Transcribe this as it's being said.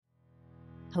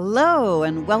Hello,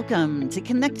 and welcome to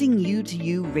Connecting You to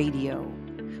You Radio,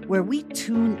 where we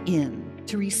tune in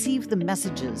to receive the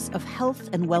messages of health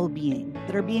and well-being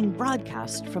that are being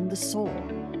broadcast from the soul.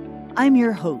 I'm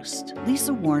your host,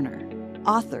 Lisa Warner,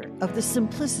 author of The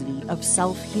Simplicity of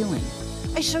Self-Healing.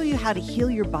 I show you how to heal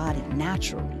your body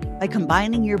naturally by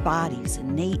combining your body's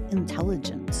innate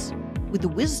intelligence with the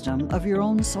wisdom of your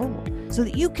own soul, so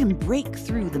that you can break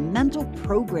through the mental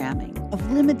programming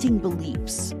of limiting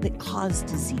beliefs that cause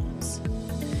disease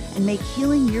and make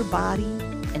healing your body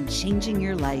and changing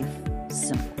your life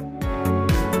simple.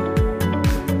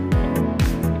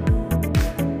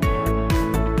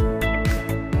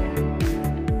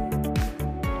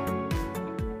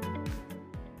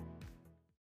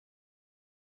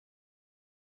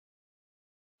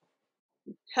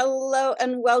 Hello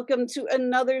and welcome to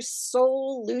another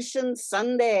SOULution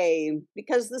Sunday,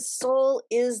 because the soul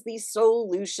is the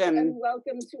SOULution. And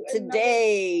welcome to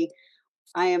today.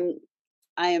 I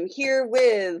am here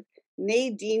with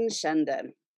Nadine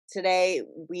Shende. Today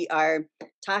we are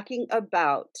talking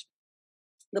about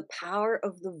the power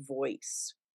of the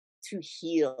voice to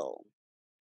heal.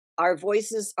 Our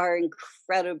voices are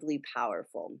incredibly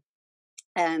powerful,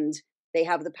 and they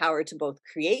have the power to both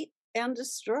create and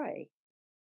destroy.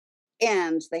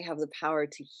 And they have the power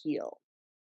to heal.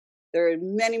 There are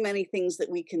many, many things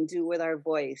that we can do with our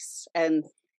voice. And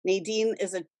Nadine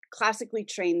is a classically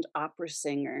trained opera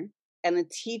singer and a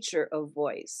teacher of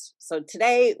voice. So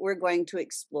today we're going to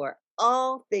explore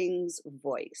all things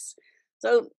voice.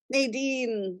 So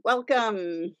Nadine,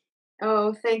 welcome.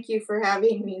 Oh, thank you for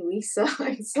having me, Lisa.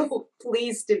 I'm so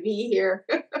pleased to be here.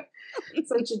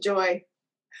 Such a joy.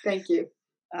 Thank you.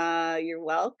 You're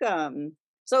welcome.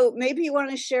 So maybe you want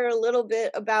to share a little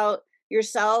bit about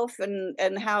yourself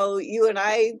and how you and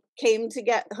I came to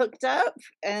get hooked up,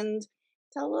 and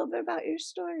tell a little bit about your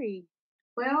story.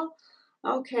 Well,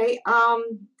 okay.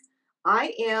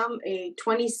 I am a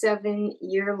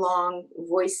 27-year-long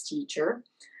voice teacher.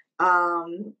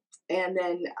 And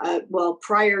then,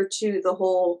 prior to the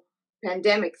whole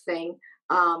pandemic thing,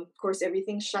 of course,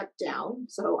 everything shut down.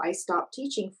 So I stopped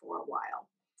teaching for a while.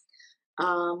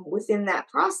 Within that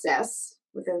process,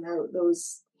 within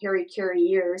those hairy-carry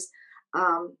years,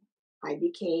 I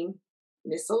became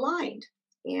misaligned,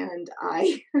 and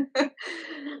I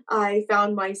I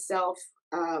found myself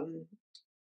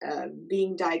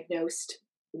being diagnosed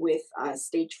with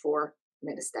stage 4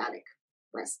 metastatic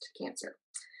breast cancer,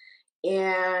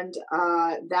 and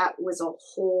that was a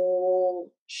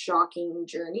whole shocking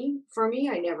journey for me.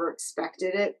 I never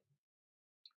expected it,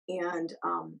 and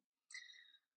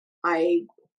I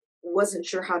wasn't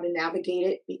sure how to navigate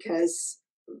it because,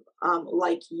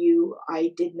 like you,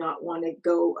 I did not want to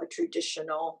go a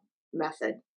traditional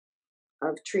method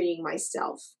of treating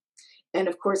myself. And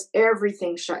of course,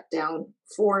 everything shut down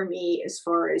for me as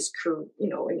far as,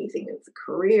 anything of the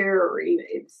career or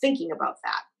even thinking about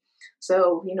that.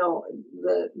 So,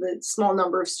 the small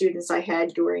number of students I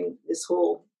had during this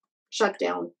whole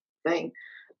shutdown thing,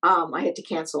 I had to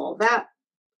cancel all that.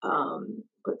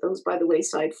 Put those by the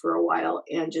wayside for a while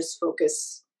and just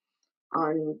focus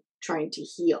on trying to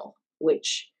heal,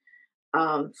 which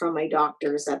from my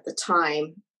doctors at the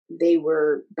time, they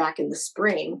were back in the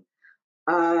spring.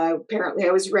 Apparently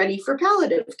I was ready for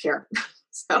palliative care.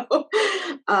 So,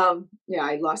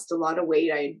 I lost a lot of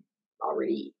weight. I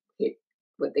already hit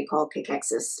what they call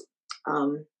cachexis.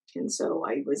 And so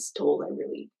I was told I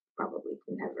really probably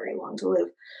didn't have very long to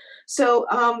live. So,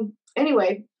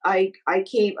 anyway, I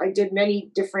did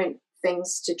many different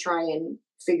things to try and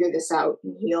figure this out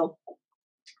and heal.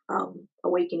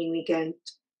 Awakening weekend,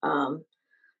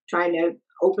 trying to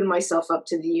open myself up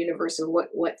to the universe of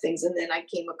what things. And then I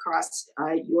came across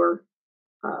your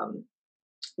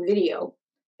video,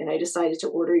 and I decided to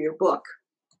order your book,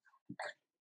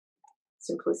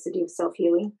 Simplicity of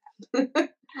Self-Healing. Read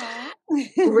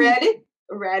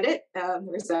it.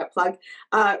 There's that plug.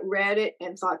 Read it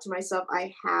and thought to myself,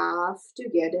 I have to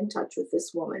get in touch with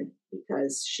this woman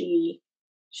because she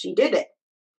did it,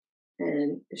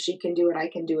 and if she can do it, I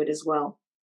can do it as well.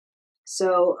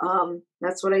 So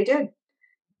that's what I did,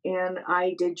 and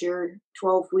I did your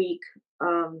 12-week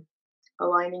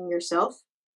aligning yourself,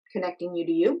 connecting you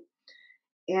to you,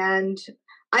 and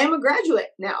I am a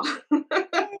graduate now.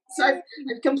 So I've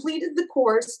completed the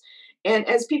course, and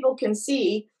as people can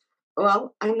see,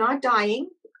 well, I'm not dying.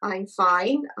 I'm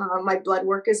fine. My blood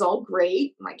work is all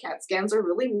great. My CAT scans are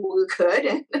really good,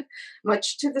 and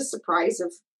much to the surprise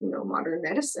of modern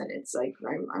medicine, it's like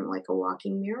I'm like a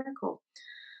walking miracle.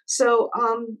 So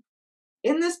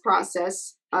in this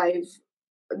process,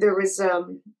 there was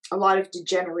a lot of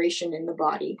degeneration in the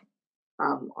body.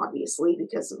 obviously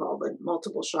because of all the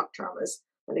multiple shock traumas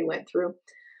that I went through.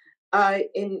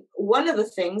 And one of the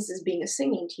things is being a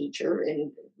singing teacher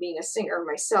and being a singer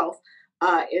myself,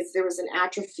 is there was an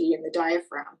atrophy in the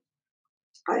diaphragm.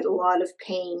 I had a lot of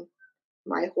pain.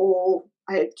 I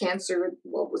had cancer,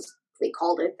 what was they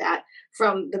called it that,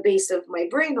 from the base of my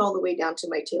brain all the way down to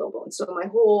my tailbone. So my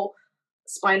whole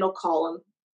spinal column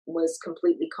was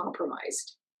completely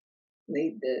compromised.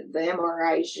 The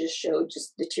MRIs just showed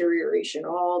just deterioration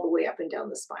all the way up and down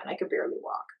the spine. I could barely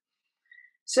walk.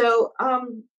 So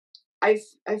I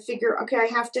figure, okay, I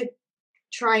have to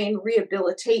try and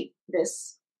rehabilitate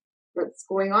this what's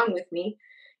going on with me.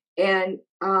 And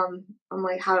I'm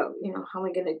like, how am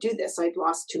I going to do this? I'd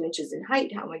lost 2 inches in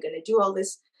height. How am I going to do all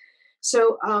this?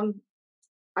 So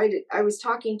I was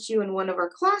talking to you in one of our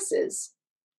classes,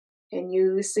 and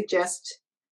you suggest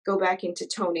go back into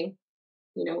toning,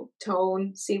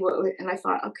 tone, see and I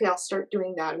thought, okay, I'll start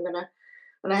doing that.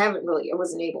 And I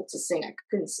wasn't able to sing. I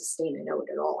couldn't sustain a note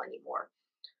at all anymore.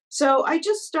 So I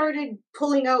just started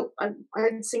pulling out. I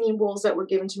had singing bowls that were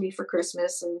given to me for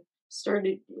Christmas, and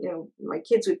started, my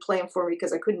kids would play them for me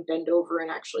because I couldn't bend over and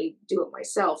actually do it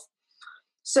myself.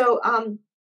 So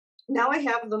now I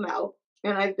have them out,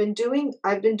 and I've been doing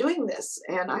this,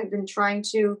 and I've been trying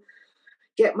to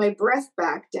get my breath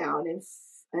back down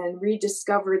and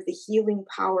rediscover the healing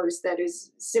powers that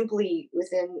is simply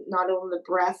within not only the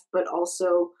breath but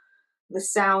also the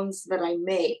sounds that I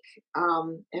make.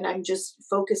 And I'm just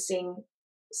focusing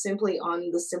simply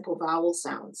on the simple vowel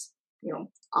sounds,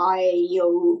 I,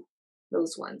 O,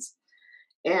 those ones.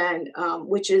 And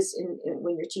which is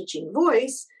when you're teaching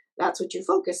voice, that's what you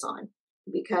focus on,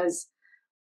 because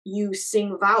you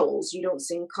sing vowels, you don't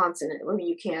sing consonant. I mean,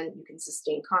 you can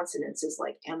sustain consonants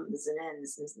like M's and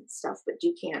N's and stuff, but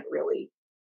you can't really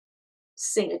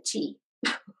sing a T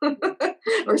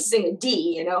or sing a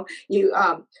D,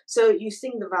 so you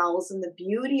sing the vowels, and the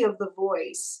beauty of the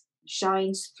voice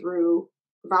shines through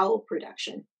vowel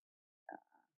production,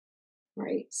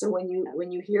 right? So when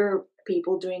you hear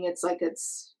people doing it, it's like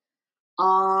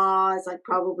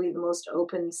probably the most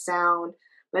open sound.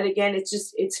 But again,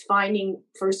 it's finding,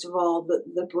 first of all,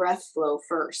 the breath flow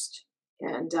first.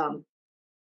 And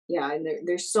yeah, and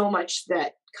there's so much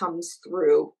that comes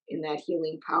through in that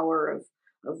healing power of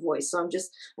voice. So I'm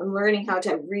learning how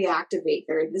to reactivate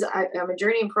there. I'm a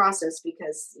journey in process,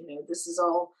 because this is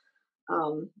all,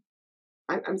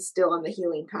 I'm still on the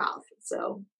healing path.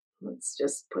 So let's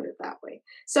just put it that way.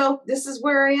 So this is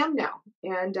where I am now,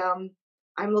 and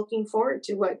I'm looking forward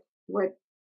to what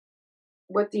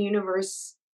the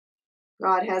universe,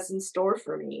 God, has in store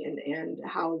for me, and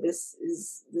how this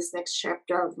next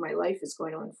chapter of my life is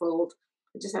going to unfold.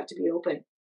 I just have to be open.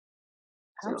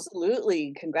 So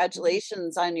Absolutely.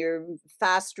 Congratulations on your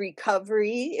fast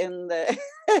recovery in the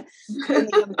in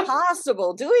the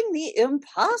impossible, doing the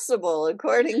impossible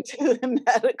according to the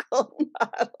medical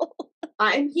model.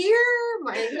 I'm here,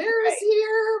 my hair is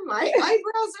here, my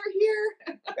eyebrows are here.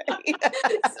 Right.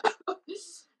 So,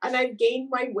 and I've gained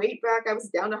my weight back. I was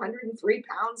down 103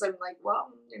 pounds. I'm like,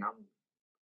 well,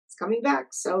 it's coming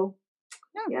back. So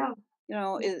Yeah.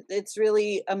 yeah. It's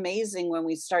really amazing when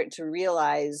we start to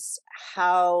realize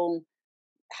how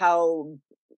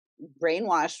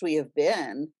brainwashed we have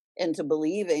been into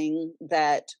believing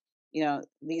that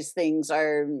these things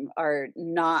are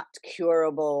not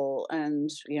curable, and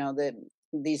that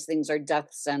these things are death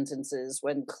sentences,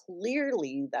 when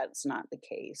clearly that's not the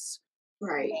case.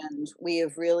 Right. And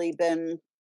we've really been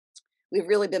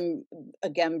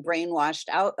again brainwashed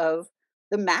out of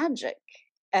the magic.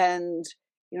 And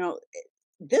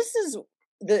this is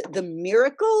the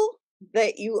miracle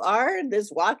that you are,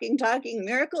 this walking talking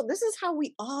miracle. This is how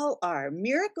we all are.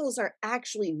 Miracles are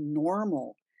actually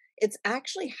normal. It's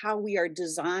actually how we are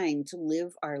designed to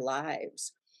live our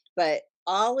lives. But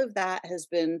all of that has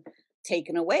been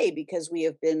taken away because we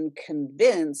have been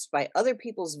convinced by other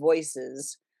people's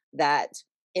voices that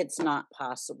it's not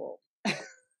possible.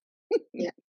 Yeah.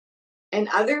 And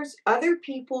other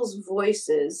people's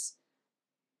voices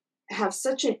have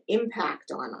such an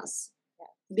impact on us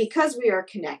because we are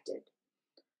connected.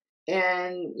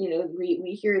 And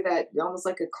we hear that almost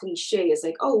like a cliche. It's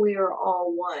like, oh, we are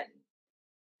all one,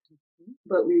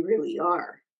 but we really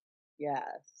are. Yes.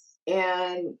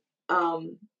 And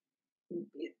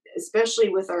especially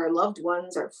with our loved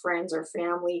ones, our friends, our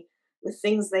family, the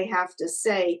things they have to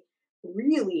say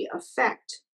really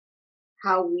affect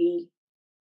how we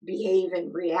behave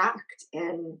and react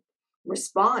and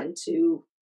respond to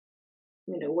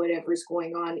whatever's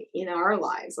going on in our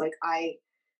lives. Like I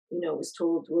was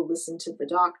told, well, listen to the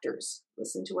doctors,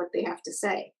 listen to what they have to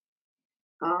say.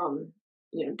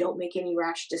 don't make any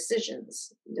rash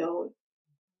decisions. Don't,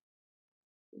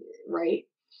 right?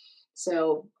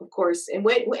 So of course, and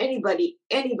when anybody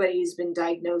who's been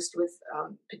diagnosed with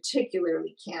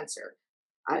particularly cancer,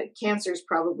 cancer is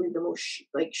probably the most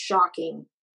like shocking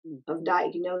of Mhm.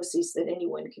 diagnoses that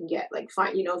anyone can get. Like,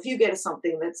 fine, if you get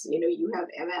something that's, you have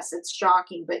MS, it's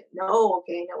shocking, but no,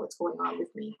 okay, I know what's going on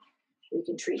with me. We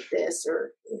can treat this,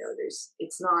 or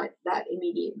it's not that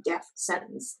immediate death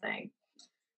sentence thing.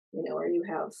 Or you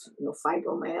have,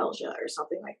 fibromyalgia or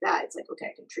something like that. It's like, okay,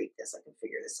 I can treat this, I can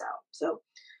figure this out. So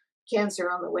cancer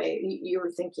on the way, you're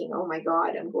thinking, oh my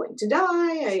God, I'm going to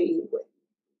die.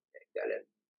 Gotta,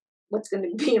 what's going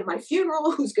to be in my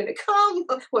funeral? Who's going to come?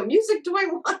 What music do I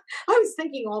want? I was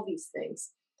thinking all these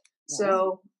things. Yeah.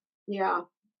 So yeah,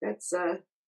 that's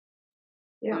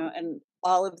yeah. And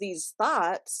all of these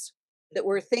thoughts that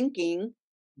we're thinking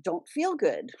don't feel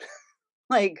good.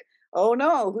 Like, oh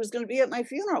no, who's going to be at my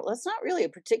funeral? That's not really a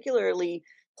particularly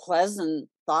pleasant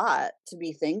thought to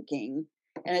be thinking.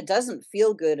 And it doesn't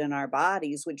feel good in our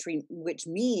bodies, which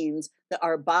means that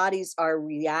our bodies are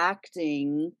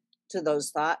reacting to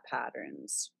those thought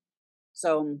patterns.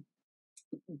 So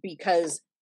because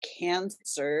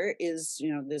cancer is,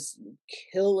 this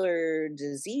killer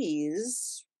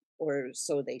disease, or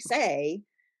so they say,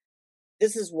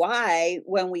 this is why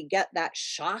when we get that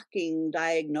shocking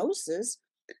diagnosis,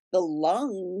 the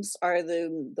lungs are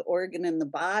the organ in the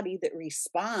body that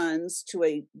responds to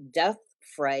a death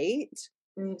fright.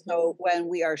 Hmm. So when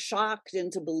we are shocked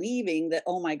into believing that,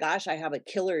 oh my gosh, I have a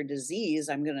killer disease,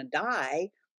 I'm going to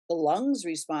die, the lungs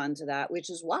respond to that, which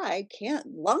is why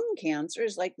lung cancer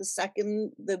is like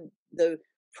the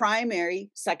primary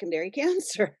secondary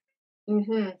cancer.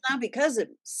 Hmm. Not because it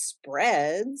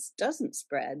doesn't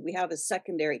spread. We have a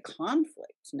secondary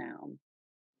conflict now.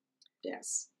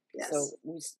 Yes, So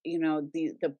yes.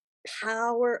 the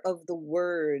power of the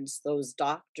words those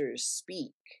doctors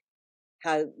speak,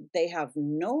 how they have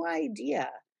no idea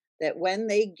that when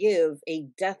they give a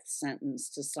death sentence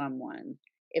to someone,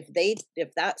 if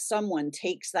that someone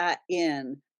takes that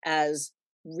in as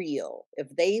real, if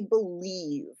they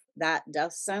believe that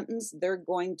death sentence, they're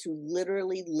going to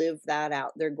literally live that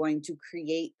out. They're going to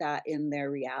create that in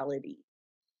their reality.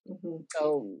 Hmm.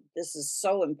 So this is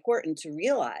so important to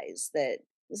realize that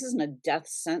this isn't a death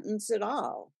sentence at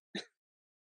all.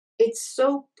 It's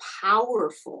so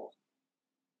powerful.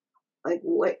 Like,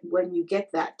 when you get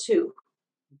that too.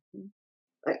 Mhm.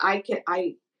 Like,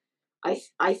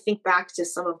 I think back to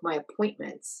some of my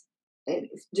appointments, and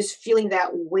just feeling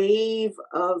that wave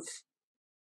of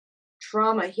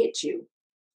trauma hit you,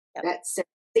 Yep, that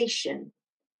sensation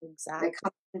that exactly.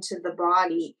 comes into the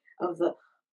body of the,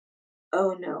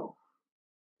 oh no,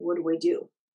 what do I do?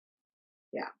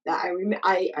 Yeah, that I rem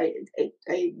I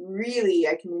really,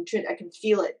 I can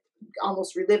feel it,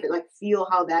 almost relive it, like, feel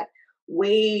how that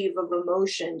wave of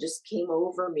emotion just came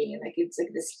over me, and, like, it's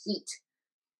like this heat,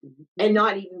 and Mhm.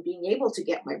 not even being able to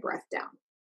get my breath down,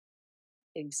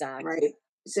 Exactly. right?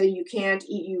 So you can't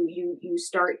you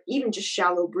start even just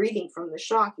shallow breathing from the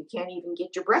shock, you can't even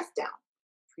get your breath down.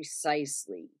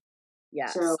 Precisely.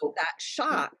 Yes. So So that yeah.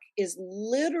 shock is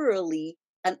literally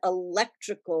an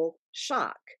electrical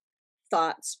shock.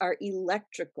 Thoughts are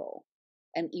electrical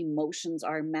and emotions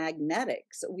are magnetic.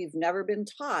 So we've never been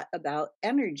taught about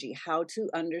energy, how to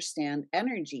understand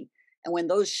energy. And when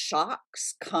those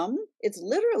shocks come, it's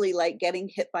literally like getting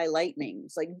hit by lightning.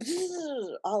 It's like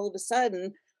all of a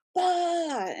sudden,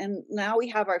 and now we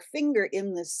have our finger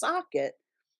in the socket,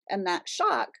 and that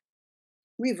shock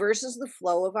reverses the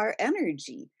flow of our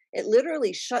energy. It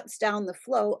literally shuts down the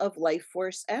flow of life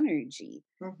force energy.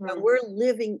 When Mhm. we're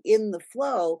living in the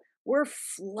flow, we're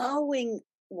flowing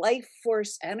life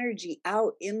force energy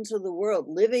out into the world,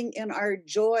 living in our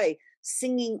joy,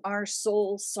 singing our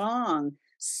soul song,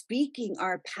 speaking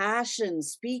our passion,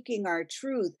 speaking our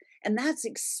truth. And that's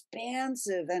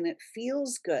expansive and it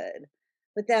feels good.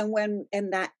 But then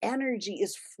and that energy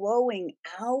is flowing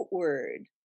outward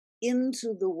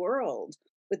into the world.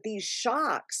 But these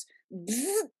shocks,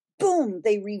 boom,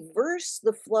 they reverse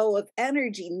the flow of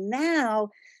energy. Now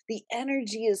the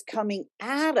energy is coming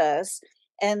at us,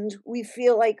 and we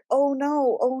feel like, oh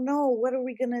no, what are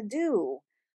we going to do?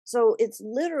 So it's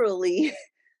literally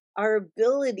our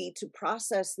ability to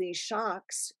process these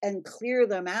shocks and clear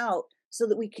them out so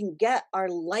that we can get our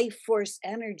life force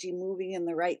energy moving in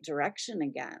the right direction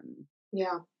again.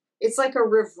 Yeah. It's like a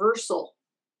reversal,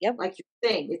 Yep. like you're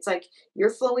saying. It's like you're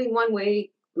flowing one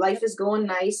way, life Yep. is going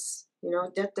nice, da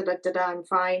da da da da, I'm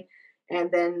fine. And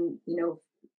then,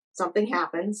 something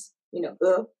happens,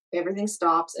 everything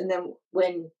stops. And then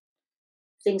when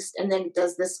things, and then it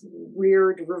does this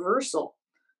weird reversal.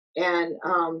 And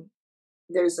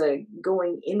there's a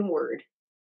going inward,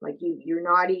 like you're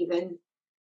not even,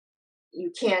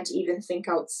 you can't even think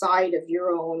outside of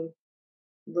your own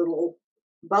little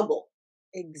bubble,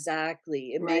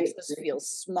 Exactly. It makes right? us feel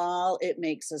small. It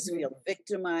makes us Mhm. feel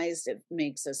victimized. It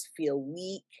makes us feel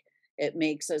weak. It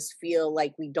makes us feel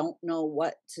like we don't know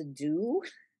what to do.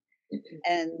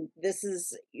 And this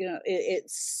is,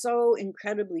 it's so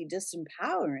incredibly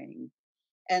disempowering.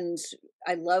 And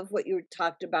I love what you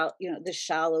talked about, the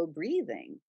shallow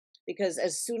breathing, because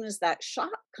as soon as that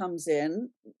shock comes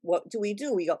in, what do? We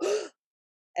go,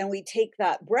 and we take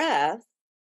that breath.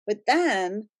 But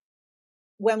then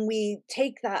when we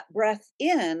take that breath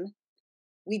in,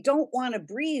 we don't want to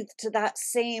breathe to that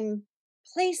same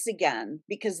place again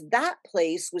because that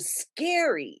place was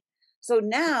scary. So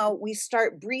now we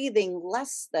start breathing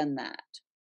less than that.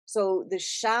 So the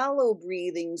shallow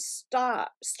breathing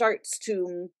starts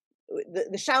to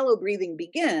the shallow breathing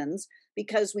begins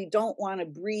because we don't want to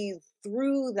breathe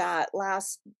through that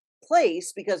last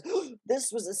place because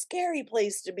this was a scary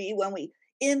place to be when we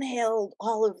inhaled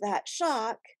all of that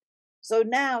shock. So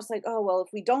now it's like, oh, well,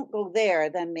 if we don't go there,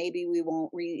 then maybe we won't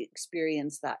re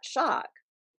experience that shock.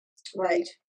 But Right.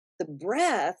 the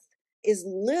breath is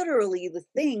literally the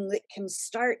thing that can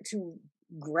start to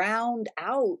ground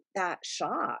out that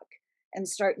shock and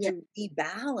start Yeah. to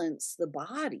rebalance the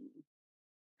body.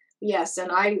 Yes.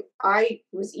 And I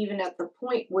was even at the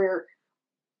point where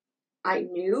I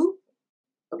knew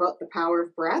about the power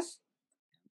of breath,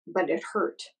 but it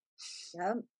hurt.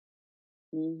 Yep. It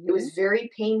Hmm. was very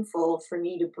painful for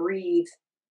me to breathe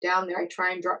down there. I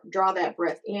try and draw that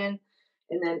breath in,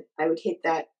 and then I would hit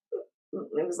that.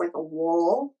 It was like a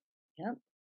wall Yep.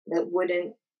 that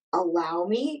wouldn't allow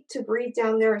me to breathe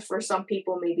down there. For some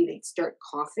people, maybe they'd start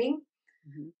coughing.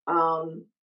 Hmm.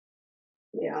 Um,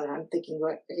 yeah, I'm thinking,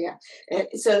 what? Yeah, and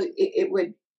so it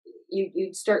would,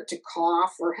 you'd start to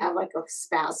cough or have like a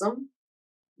spasm,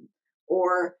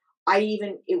 or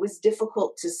it was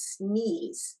difficult to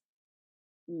sneeze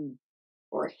Mm.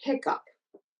 or hiccup.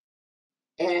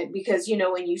 And because,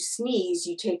 when you sneeze,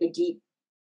 you take a deep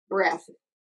breath,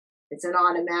 it's an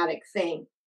automatic thing,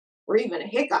 or even a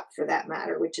hiccup for that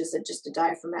matter, which is just a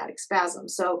diaphragmatic spasm.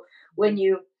 So when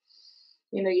you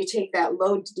take that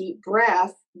low, deep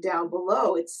breath down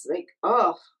below, it's like,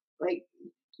 oh, like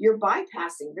you're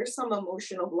bypassing, there's some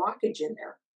emotional blockage in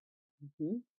there.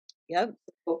 Hmm. Yep.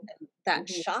 Oh, That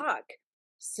mhm, shock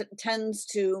tends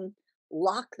to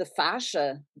lock the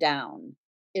fascia down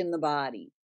in the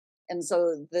body. And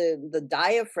so the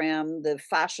diaphragm, the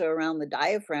fascia around the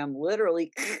diaphragm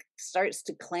literally starts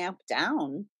to clamp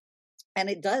down, and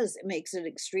it makes it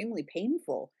extremely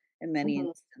painful in many mhm.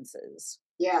 instances.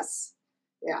 Yes.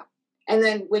 Yeah. And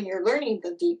then when you're learning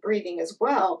the deep breathing as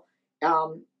well,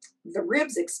 the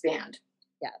ribs expand.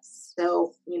 Yes.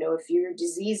 So, if you're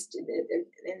diseased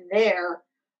in there,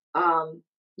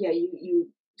 yeah,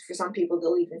 for some people,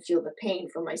 they'll even feel the pain.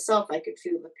 For myself, I could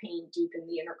feel the pain deep in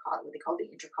the what they call the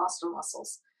intercostal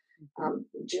muscles, Mhm.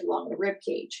 which is along the rib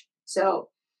cage.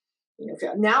 So,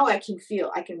 now I can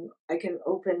feel, I can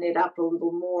open it up a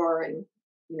little more, and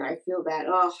I feel that,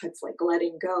 oh, it's like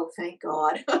letting go. Thank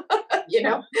God, you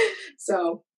know. Mhm.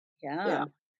 So, Yeah. yeah.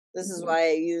 This is Hmm. why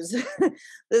I use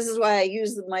this is why I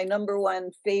use my number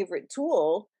one favorite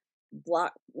tool,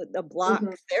 block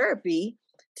Hmm. therapy,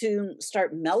 to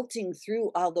start melting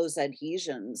through all those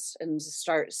adhesions and to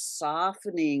start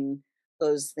softening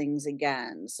those things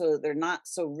again so that they're not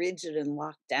so rigid and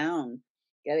locked down,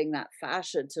 getting that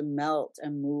fascia to melt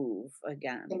and move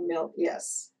again. And milk,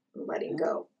 yes. Letting Yeah.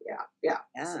 go. Yeah. Yeah.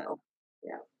 Yeah. So,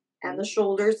 yeah. And Mm, the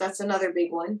shoulders, that's another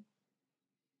big one, you know.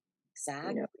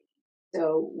 exactly.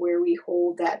 So where we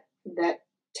hold that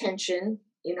tension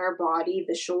in our body,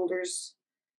 the shoulders,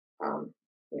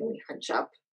 we hunch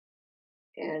up,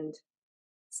 and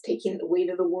it's taking the weight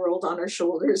of the world on our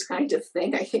shoulders kind of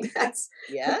thing. I think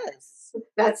Yes.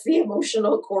 that's the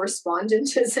emotional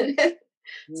correspondent, isn't it?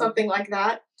 Something Mhm. like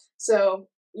that. So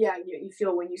yeah, you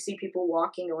feel when you see people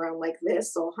walking around like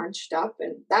this, all hunched up,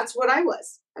 and that's what I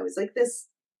was. I was like this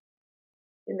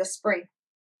in the spring.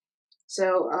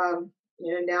 So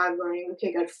now I'm learning.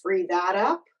 Okay, got to free that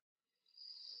up,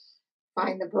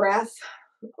 find the breath,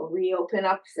 reopen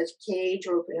up the cage,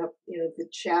 or open up the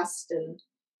chest, and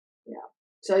yeah.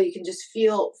 So you can just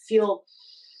feel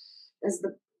as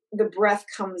the breath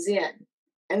comes in,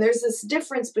 and there's this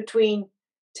difference between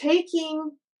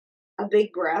taking a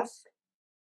big breath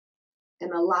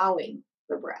and allowing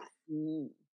the breath Mm.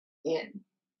 in.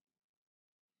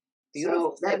 So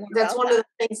Beautiful. Say more that's about one of that.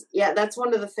 the things. Yeah, that's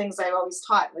one of the things I've always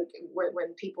taught. Like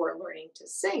when people are learning to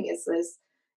sing, is this: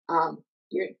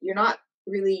 you're not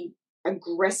really.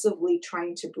 aggressively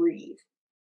trying to breathe.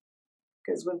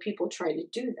 Because when people try to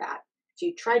do that, if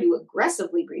you try to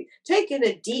aggressively breathe, take in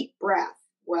a deep breath,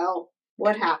 well,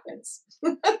 what happens?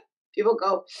 People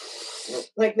go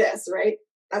like this, right?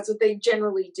 That's what they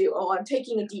generally do. Oh, I'm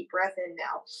taking a deep breath in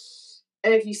now.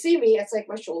 And if you see me, it's like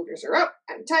my shoulders are up,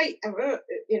 I'm tight,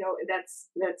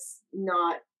 that's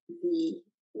not the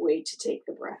way to take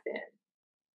the breath in.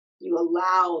 You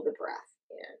allow the breath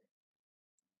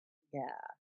Yeah. in.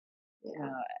 You Yeah.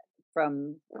 know,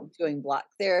 from doing block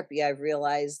therapy, I've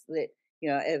realized that,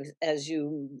 as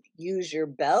you use your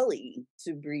belly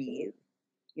to breathe,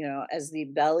 as the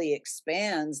belly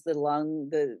expands,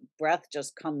 the breath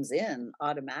just comes in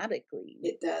automatically.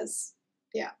 It does.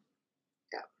 Yeah.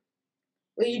 Yeah.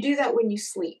 Well, you do that when you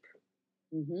sleep.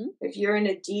 Mm-hmm. If you're in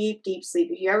a deep, deep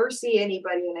sleep, if you ever see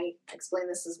anybody, and I explain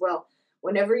this as well,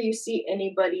 whenever you see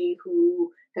anybody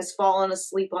who has fallen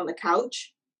asleep on the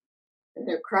couch and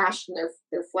they're crashed and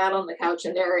they're flat on the couch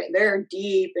and they're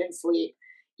deep in sleep,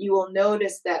 you will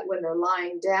notice that when they're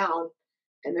lying down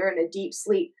and they're in a deep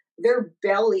sleep, their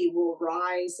belly will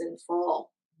rise and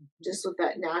fall just with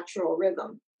that natural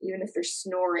rhythm. Even if they're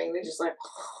snoring, they're just like,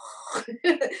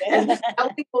 and the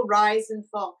belly will rise and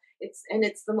fall.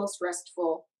 It's the most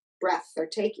restful breath they're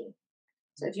taking.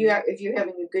 So if you're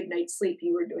having a good night's sleep,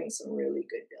 you were doing some really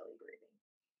good belly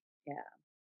breathing.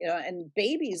 Yeah. And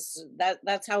babies,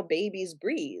 that's how babies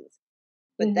breathe.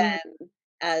 But Hmm. then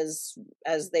as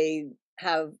they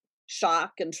have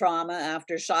shock and trauma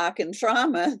after shock and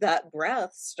trauma, that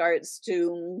breath starts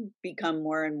to become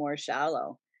more and more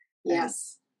shallow. And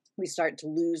Yes. we start to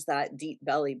lose that deep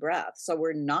belly breath. So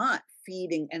we're not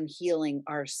feeding and healing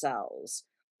ourselves.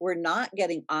 We're not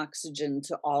getting oxygen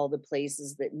to all the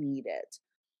places that need it.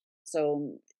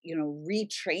 So,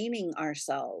 retraining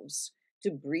ourselves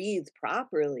to breathe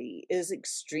properly is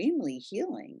extremely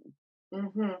healing.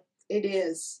 Hmm. It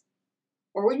is.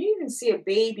 Or when you even see a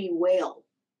baby wail,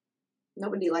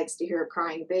 nobody likes to hear a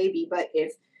crying baby, but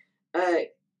if uh,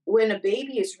 when a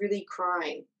baby is really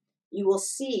crying, you will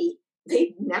see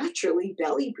they naturally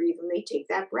belly breathe when they take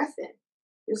that breath in.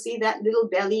 You'll see that little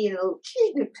belly and a little,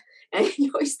 and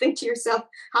you always think to yourself,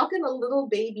 how can a little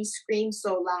baby scream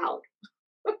so loud?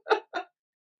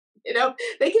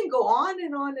 They can go on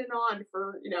and on and on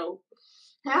for,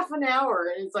 half an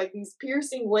hour. And it's like these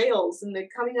piercing wails and they're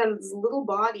coming out of this little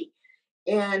body.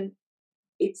 And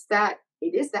it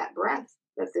is that breath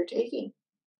that they're taking.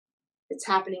 It's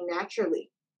happening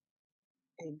naturally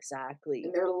and Exactly.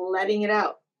 they're letting it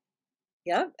out.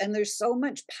 Yep. And there's so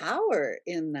much power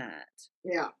in that.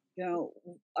 Yeah.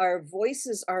 Our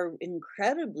voices are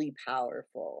incredibly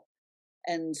powerful.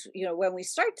 And, when we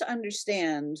start to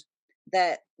understand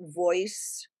that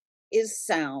voice is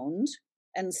sound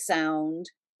and sound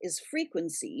is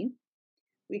frequency,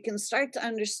 we can start to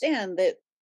understand that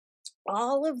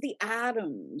all of the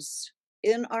atoms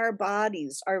in our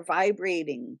bodies are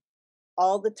vibrating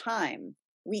all the time.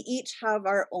 We each have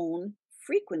our own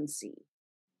frequency,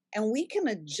 and we can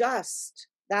adjust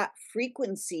that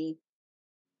frequency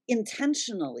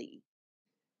intentionally.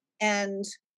 And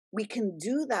we can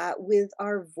do that with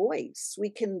our voice. We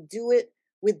can do it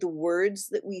with the words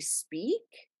that we speak.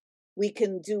 We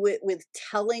can do it with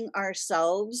telling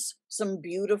ourselves some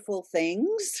beautiful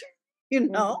things, you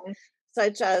know, Hmm.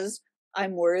 such as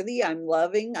I'm worthy, I'm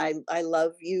loving, I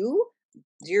love you,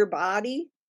 dear body,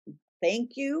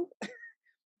 thank you,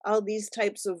 all these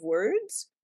types of words.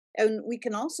 And we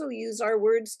can also use our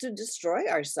words to destroy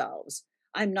ourselves.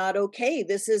 I'm not okay.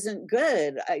 This isn't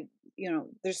good.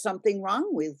 There's something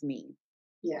wrong with me.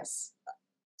 Yes.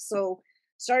 So,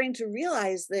 starting to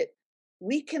realize that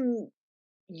we can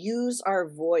use our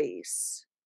voice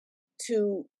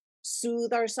to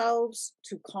soothe ourselves,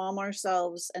 to calm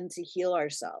ourselves, and to heal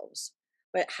ourselves.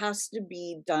 But it has to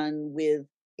be done with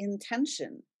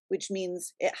intention, which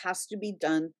means it has to be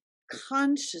done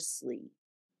consciously.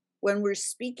 When we're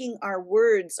speaking our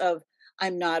words of,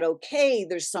 I'm not okay,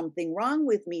 there's something wrong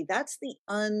with me, that's the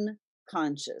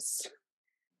unconscious.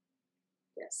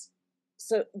 Yes.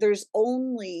 So there's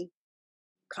only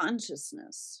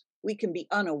consciousness. We can be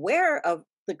unaware of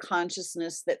the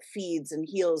consciousness that feeds and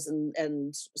heals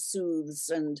and soothes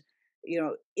and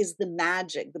is the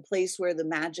magic. The place where the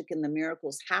magic and the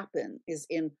miracles happen is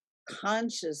in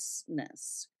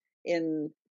consciousness,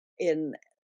 in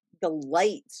the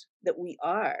light that we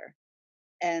are.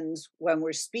 And when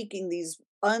we're speaking these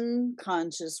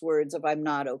unconscious words of I'm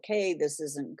not okay, this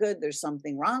isn't good, there's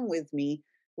something wrong with me,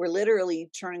 we're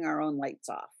literally turning our own lights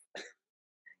off.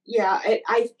 Yeah.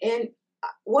 And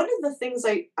one of the things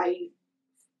I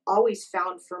always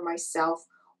found for myself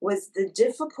was the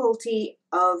difficulty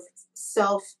of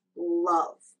self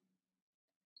love.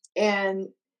 and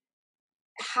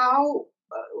how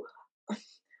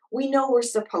we know we're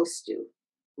supposed to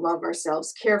love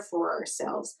ourselves, care for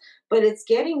ourselves, but it's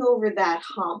getting over that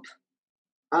hump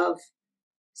of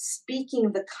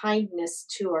speaking the kindness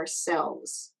to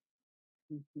ourselves.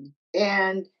 Mhm.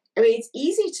 And I mean, it's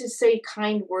easy to say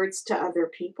kind words to other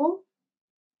people.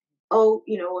 Oh,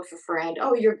 with a friend,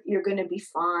 oh, you're going to be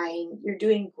fine. You're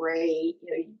doing great.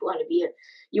 You want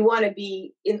to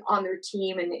be in on their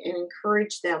team and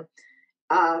encourage them.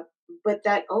 Uh, but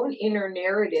that own inner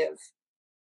narrative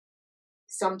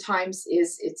sometimes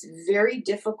it's very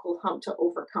difficult hump to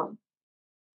overcome,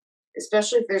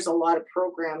 especially if there's a lot of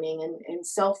programming and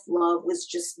self-love was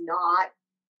just not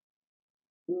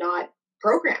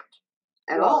programmed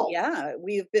at Well, all. yeah,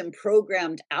 we've been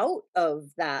programmed out of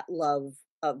that love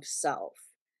of self.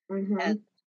 And,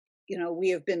 Hmm. we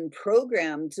have been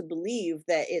programmed to believe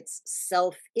that it's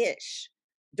selfish.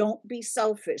 Don't be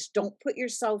selfish. Don't put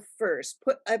yourself first.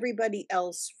 Put everybody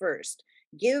else first.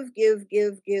 Give, give,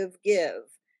 give, give, give.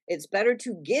 It's better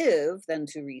to give than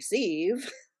to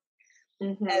receive.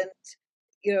 Hmm. And,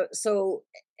 so,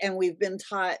 and we've been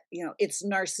taught, it's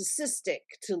narcissistic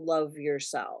to love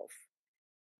yourself.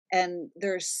 And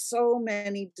there's so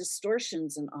many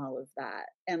distortions in all of that.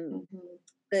 And Hmm.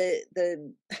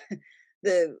 the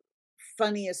the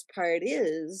funniest part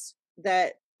is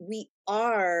that we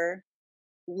are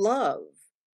love.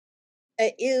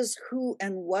 It is who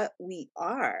and what we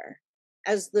are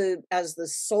as the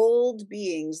souled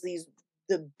beings, these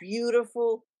the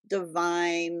beautiful,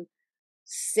 divine,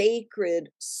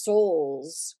 sacred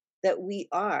souls that we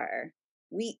are.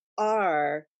 We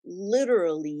are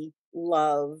literally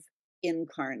love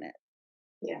incarnate.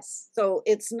 Yes. So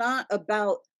it's not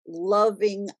about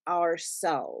loving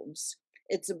ourselves.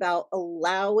 It's about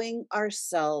allowing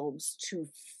ourselves to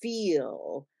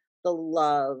feel the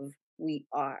love we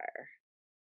are.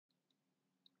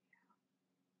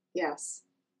 Yes.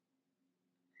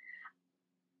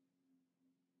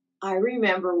 I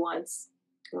remember once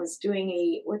I was doing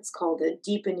a what's called a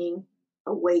deepening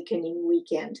awakening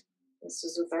weekend. This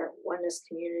was with our oneness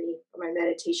community, my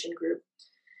meditation group.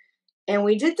 And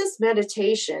we did this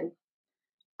meditation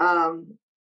um,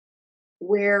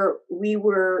 where we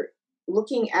were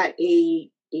looking at a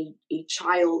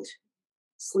child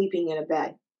sleeping in a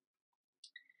bed.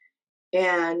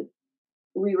 And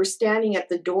we were standing at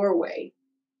the doorway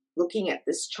looking at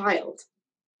this child,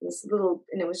 and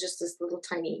it was just this little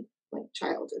tiny like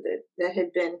child that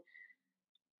had been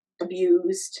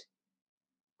abused,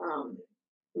 um,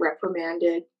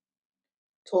 reprimanded,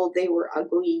 told they were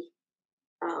ugly,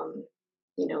 um,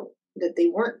 that they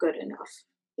weren't good enough.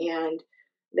 And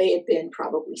they had been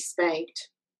probably spanked.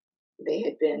 They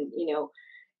had been,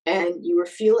 and you were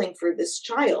feeling for this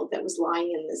child that was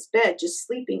lying in this bed, just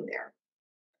sleeping there.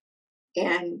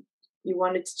 And you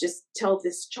wanted to just tell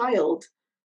this child,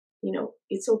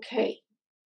 it's okay.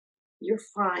 You're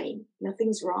fine.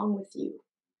 Nothing's wrong with you.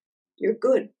 You're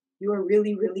good. You are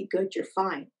really, really good. You're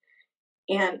fine.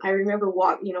 And I remember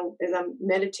as I'm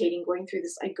meditating, going through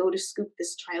this, I go to scoop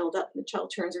this child up, and the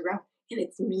child turns around, and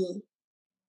it's me.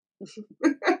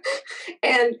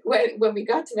 And when we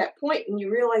got to that point, and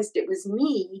you realized it was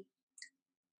me,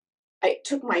 it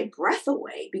took my breath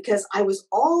away because I was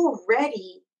all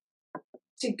ready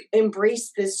to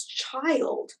embrace this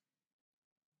child,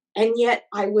 and yet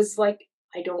I was like,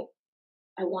 I don't.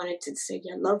 I wanted to say,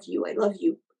 I love you. I love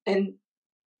you, and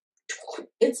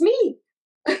it's me.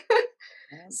 Yeah.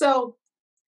 So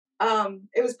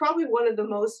it was probably one of the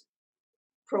most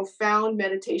profound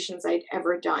meditations I'd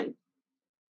ever done.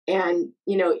 And,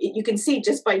 you can see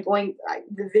just by going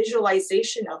the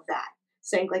visualization of that,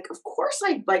 saying, like, of course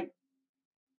I like,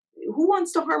 who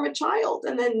wants to harm a child?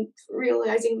 And then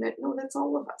realizing that, no, that's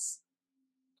all of us.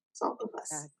 It's all of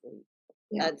us. Exactly.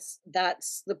 Yeah.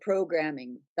 That's the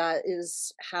programming. That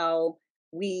is how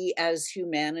we as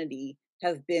humanity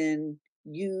have been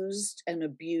used and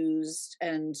abused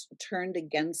and turned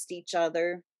against each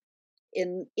other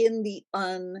in the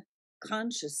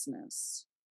unconsciousness.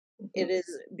 It Hmm.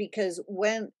 is because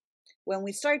when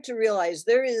we start to realize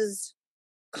there is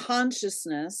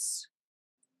consciousness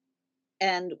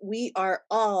and we are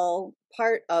all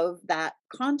part of that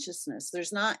consciousness.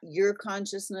 There's not your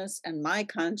consciousness and my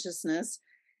consciousness.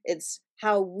 It's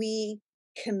how we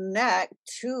connect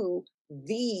to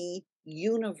the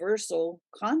universal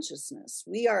consciousness.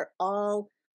 We are all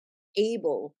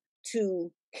able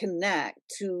to connect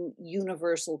to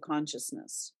universal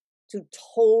consciousness, to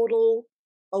total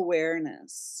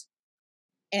awareness.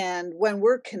 And when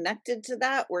we're connected to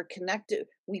that, we're connected,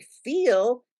 we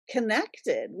feel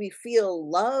connected. We feel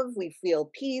love, we feel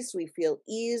peace, we feel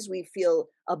ease, we feel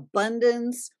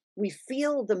abundance. we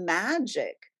feel the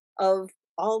magic of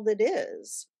all that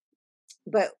is.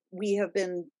 But we have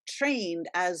been trained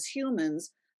as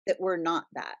humans that we're not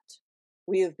that.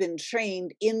 We have been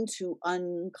trained into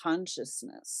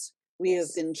unconsciousness. We have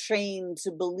Yes. been trained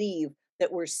to believe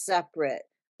that we're separate,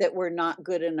 that we're not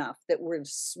good enough, that we're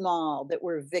small, that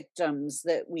we're victims,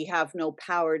 that we have no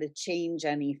power to change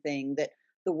anything, that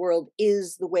the world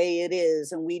is the way it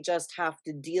is and we just have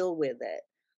to deal with it.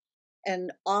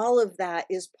 And all of that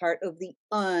is part of the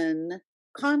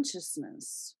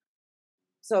unconsciousness.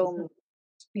 Mhm. So,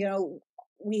 you know,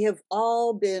 we have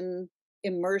all been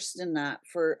immersed in that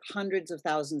for hundreds of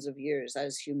thousands of years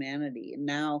as humanity. And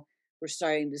now we're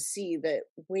starting to see that,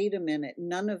 wait a minute,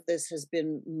 none of this has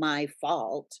been my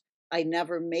fault. I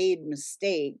never made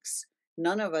mistakes.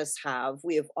 None of us have.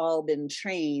 We have all been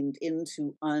trained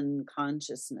into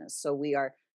unconsciousness. So we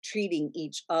are treating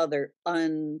each other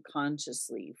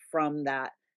unconsciously from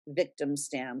that victim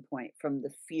standpoint, from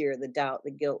the fear, the doubt,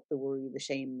 the guilt, the worry, the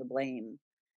shame, the blame.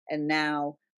 And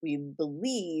now we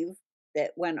believe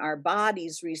that when our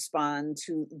bodies respond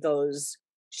to those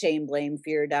shame, blame,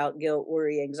 fear, doubt, guilt,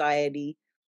 worry, anxiety,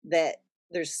 that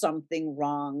there's something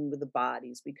wrong with the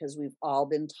bodies because we've all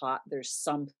been taught there's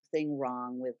something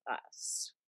wrong with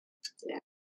us. Yeah.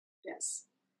 Yes.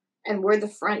 And we're the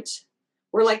front.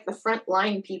 We're like the front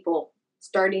line people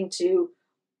starting to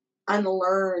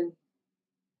unlearn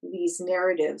these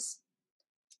narratives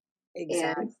and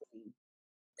Exactly.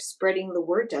 spreading the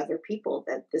word to other people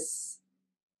that this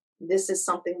is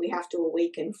something we have to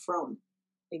awaken from.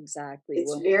 Exactly.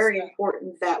 It's When we very start,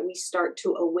 important that we start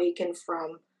to awaken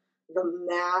from the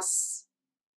mass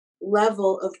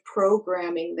level of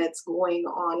programming that's going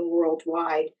on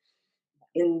worldwide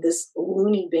in this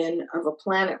loony bin of a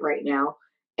planet right now.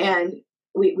 And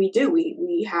we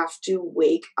have to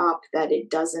wake up that it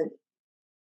doesn't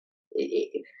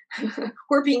it,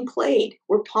 we're being played.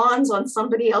 We're pawns on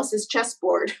somebody else's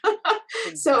chessboard.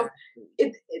 So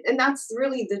exactly. and that's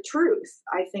really the truth,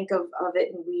 I think, of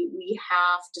it. And we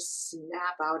have to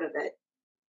snap out of it.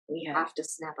 We Yeah, have to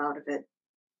snap out of it.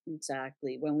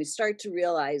 exactly. When we start to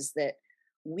realize that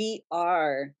we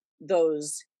are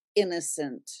those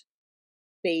innocent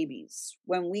babies.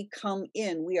 When we come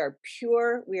in, we are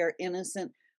pure, we are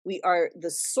innocent, we are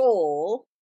the soul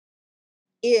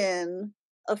in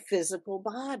a physical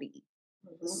body.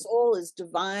 The Mhm. soul is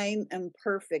divine and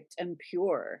perfect and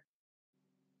pure.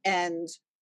 And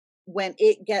when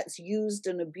it gets used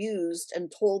and abused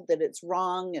and told that it's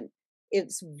wrong, and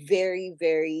it's very,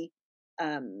 very,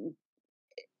 um,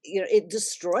 it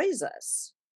destroys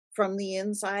us from the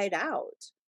inside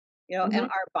out. And Mhm.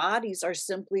 our bodies are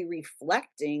simply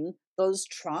reflecting those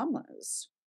traumas.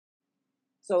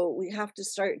 So we have to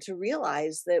start to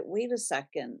realize that, wait a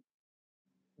second,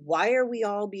 why are we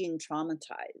all being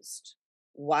traumatized?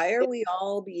 Why are we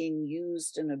all being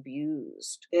used and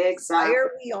abused? Why Exactly.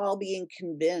 are we all being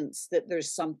convinced that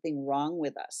there's something wrong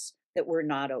with us, that we're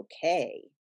not okay,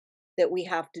 that we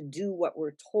have to do what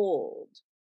we're told?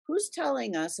 Who's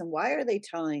telling us and why are they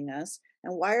telling us?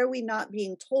 And why are we not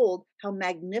being told how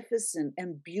magnificent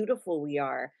and beautiful we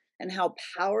are and how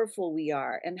powerful we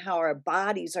are and how our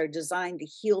bodies are designed to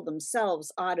heal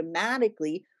themselves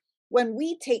automatically when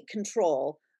we take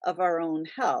control of our own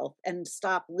health and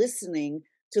stop listening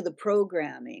to the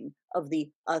programming of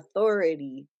the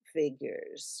authority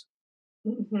figures?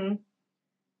 Mhm.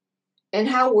 And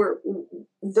how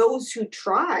those who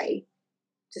try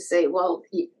to say, well,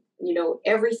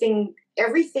 everything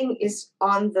is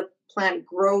on the planet,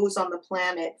 grows on the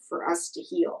planet for us to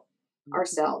heal Mhm.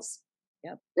 ourselves.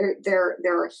 Yep. There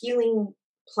are healing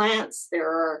plants.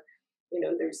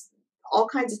 There's all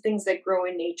kinds of things that grow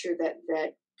in nature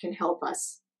that can help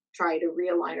us try to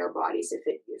realign our bodies if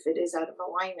it is out of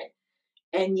alignment.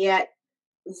 And yet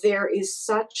there is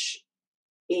such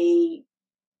a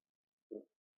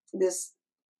this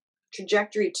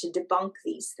trajectory to debunk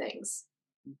these things.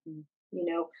 Mhm.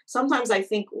 Sometimes I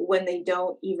think when they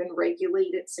don't even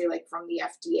regulate it, say like from the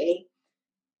FDA,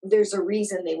 there's a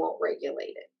reason they won't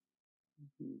regulate it.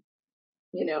 Mhm.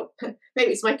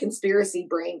 Maybe it's my conspiracy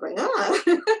brain going,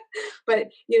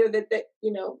 but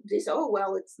they say, oh,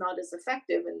 well, it's not as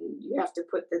effective and you have to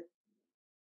put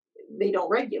they don't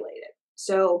regulate it.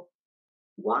 So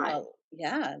why? Well,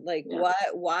 yeah, like Yeah.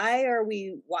 why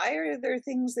are there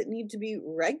things that need to be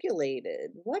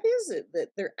regulated? What is it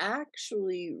that they're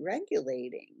actually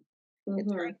regulating? It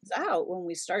Hmm. turns out when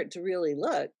we start to really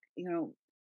look,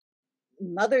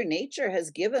 Mother Nature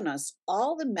has given us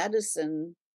all the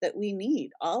medicine that we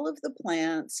need, all of the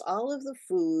plants, all of the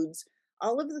foods,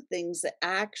 all of the things that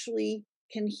actually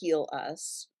can heal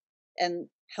us and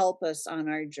help us on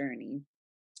our journey.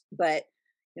 But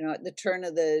At the turn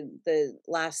of the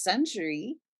last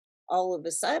century, all of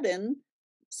a sudden,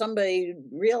 somebody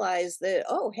realized that,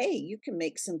 oh, hey, you can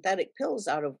make synthetic pills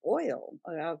out of oil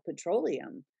or out of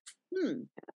petroleum. Hmm.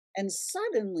 And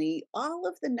suddenly, all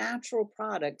of the natural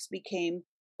products became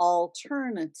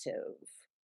alternative.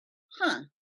 Huh.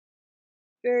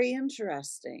 Very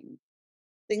interesting.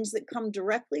 Things that come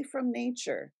directly from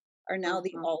nature are now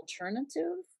the Mhm.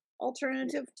 alternative.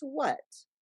 Alternative to what?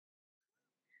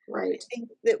 I Right.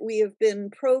 think that we have been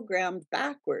programmed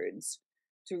backwards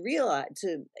to realize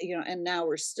and now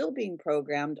we're still being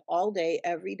programmed all day,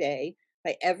 every day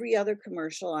by every other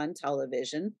commercial on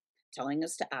television telling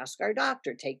us to ask our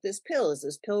doctor, take this pill. Is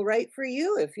this pill right for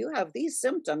you? If you have these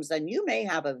symptoms, then you may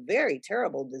have a very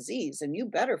terrible disease and you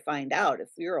better find out if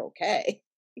you're okay.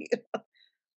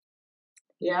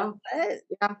 Yeah. What?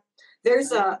 Yeah.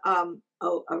 There's Um,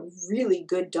 a really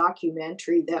good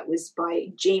documentary that was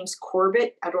by James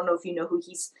Corbett. I don't know if you know who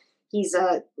he's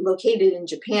located in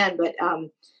Japan, but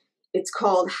it's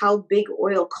called How Big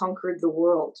Oil Conquered the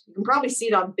World. You can probably see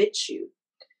it on BitChute.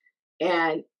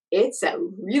 And it's a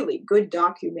really good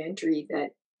documentary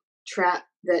that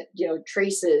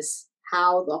traces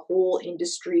how the whole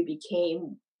industry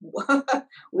became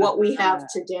what we have uh-huh,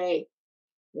 today.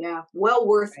 Yeah, right. well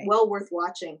worth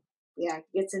watching. Yeah,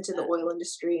 gets into the Uh, oil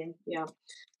industry, and yeah,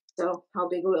 so how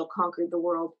big oil conquered the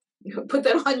world. Put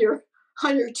that on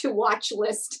your to watch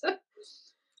list.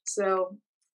 So,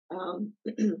 um,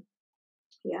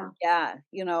 yeah, yeah,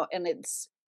 and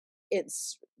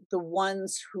it's the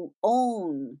ones who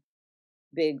own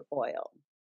big oil.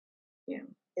 yeah,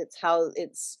 It's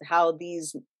how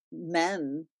these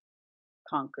men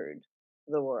conquered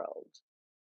the world,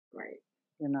 right,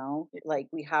 yeah, like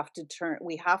we have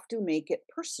to make it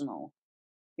personal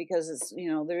because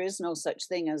there is no such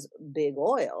thing as big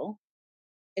oil.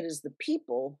 It is the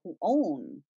people who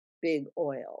own big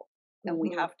oil, and we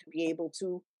hmm have to be able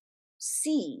to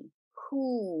see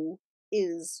who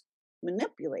is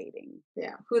manipulating.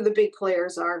 yeah. Who the big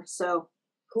players are?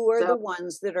 Who are So the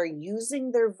ones that are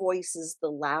using their voices the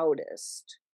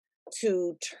loudest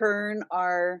to turn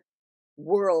our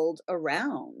world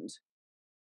around?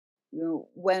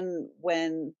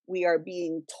 When we are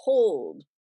being told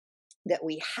that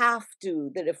we have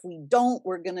to, that if we don't,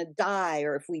 we're going to die,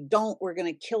 or if we don't, we're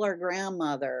going to kill our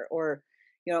grandmother, or,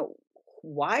 you know,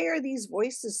 why are these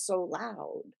voices so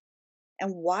loud?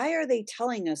 And why are they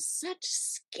telling us such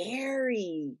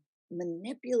scary,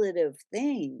 manipulative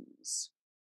things?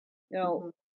 You know,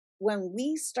 mhm. when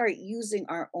we start using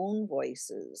our own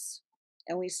voices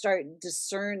and we start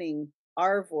discerning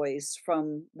our voice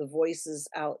from the voices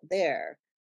out there,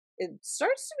 it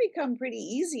starts to become pretty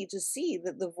easy to see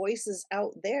that the voices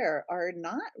out there are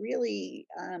not really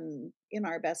in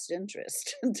our best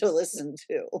interest to listen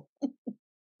to.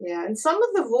 Yeah, and some of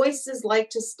the voices like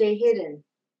to stay hidden.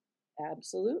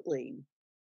 Absolutely.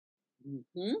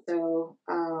 Hmm. So,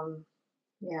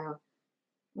 yeah,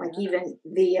 like Yeah. even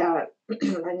the I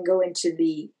can go into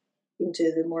the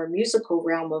more musical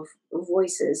realm of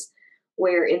voices,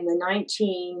 where in the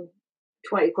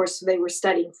 1920, of course, they were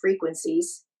studying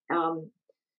frequencies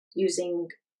using.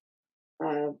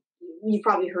 Uh, you've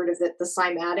probably heard of the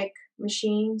cymatic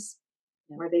machines,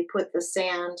 Yeah. where they put the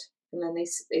sand and then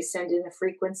they send in a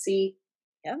frequency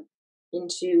Yeah.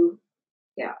 into,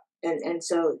 yeah, and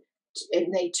so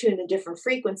and they tune the different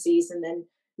frequencies, and then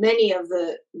many of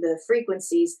the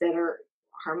frequencies that are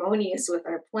harmonious with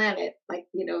our planet, like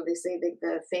they say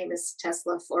the famous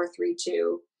Tesla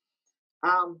 432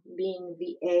 being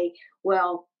the A.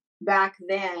 Well, back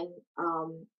then,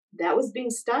 that was being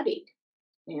studied,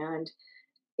 and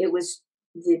it was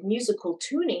the musical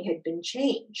tuning had been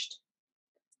changed,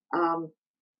 um,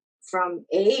 from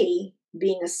A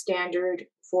being a standard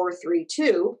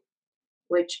 432,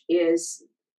 which is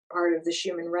part of the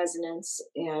Schumann resonance,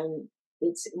 and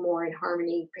it's more in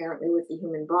harmony apparently with the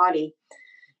human body.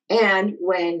 And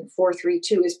when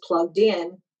 432 is plugged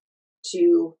in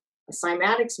to a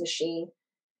cymatics machine,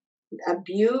 a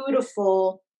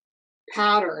beautiful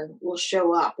pattern will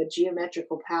show up, a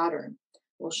geometrical pattern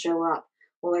will show up.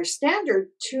 Well, our standard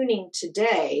tuning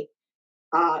today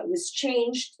was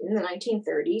changed in the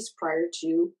 1930s prior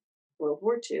to World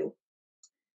War II,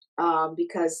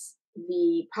 because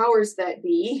the powers that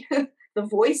be, the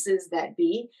voices that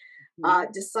be,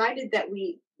 Mhm. decided that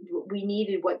we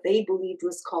needed what they believed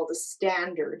was called a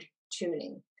standard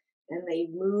tuning, and they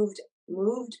moved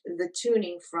the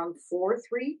tuning from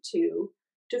 432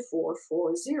 to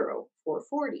 440,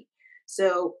 440.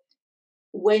 So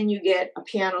when you get a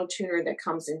piano tuner that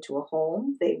comes into a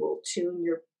home, they will tune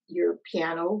your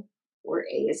piano where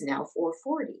A is now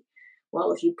 440.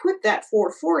 Well, if you put that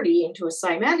 440 into a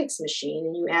cymatics machine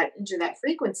and you add into that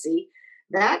frequency,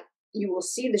 that you will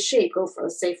see the shape go from,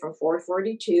 say, from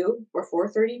 442 or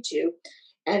 432,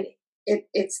 and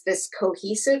it's this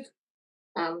cohesive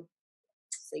um,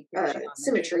 Sacred geometry.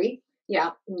 symmetry,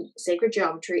 yeah, sacred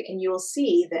geometry, and you will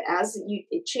see that as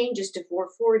it changes to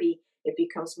 440, it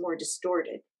becomes more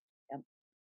distorted Yep.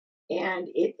 and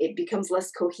it becomes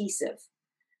less cohesive.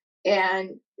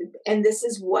 And this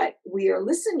is what we are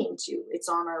listening to. It's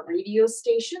on our radio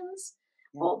stations,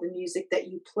 Yep. all the music that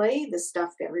you play, the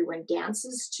stuff that everyone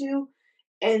dances to,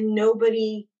 and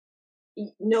nobody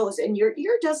knows, and your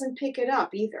ear doesn't pick it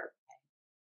up either.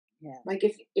 Yeah. Like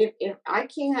if I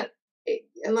can't,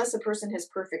 unless a person has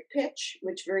perfect pitch,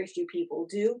 which very few people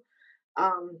do.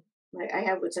 I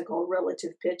have what's I call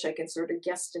relative pitch. I can sort of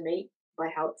guesstimate by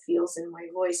how it feels in my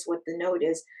voice what the note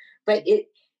is, but it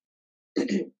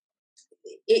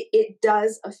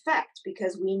does affect,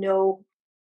 because we know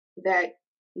that,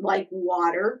 like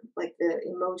water, like the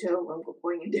emoto, I'm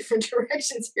going in different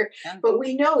directions here, Yeah. but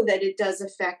we know that it does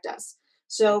affect us.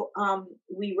 So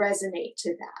we resonate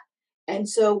to that. And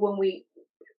so when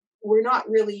we're not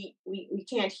really, we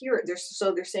can't hear it.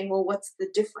 So they're saying, well, what's the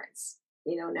difference?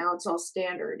 Now it's all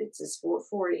standard. It's this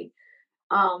 440.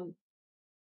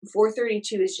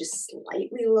 432 is just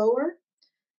slightly lower.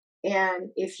 And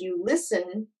if you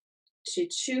listen to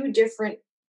two different,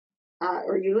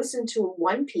 or you listen to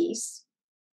one piece,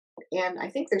 and I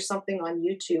think there's something on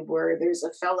YouTube where there's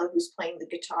a fellow who's playing the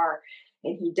guitar,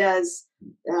 and he does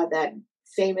that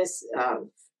famous,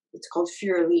 it's called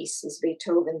Furelise, this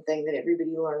Beethoven thing that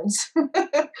everybody learns.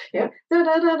 Yeah, da,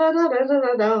 da, da, da, da, da,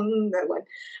 da, da, that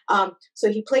one.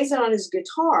 So he plays it on his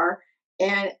guitar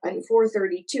and on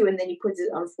 432, and then he puts it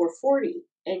on 440,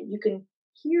 and you can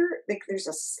hear like there's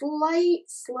a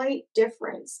slight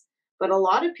difference. But a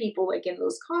lot of people, like in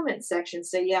those comment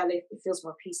sections, say, yeah, it feels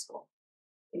more peaceful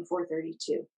in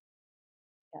 432.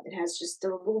 Yep. It has just a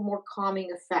little more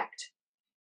calming effect.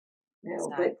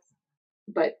 Exactly.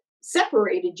 But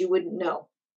separated, you wouldn't know.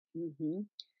 Mm-hmm.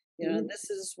 Mhm. This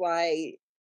is why,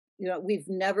 we've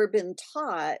never been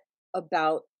taught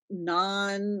about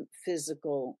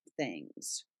non-physical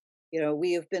things.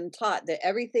 We have been taught that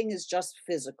everything is just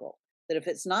physical, that if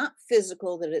it's not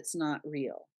physical, that it's not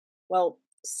real. Well,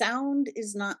 sound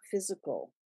is not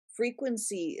physical.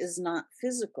 Frequency is not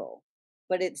physical,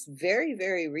 but it's very,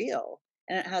 very real.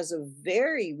 And it has a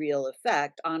very real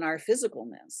effect on our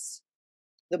physicalness.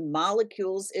 The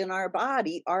molecules in our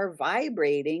body are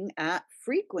vibrating at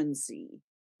frequency.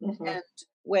 Mhm. And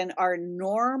when our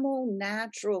normal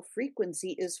natural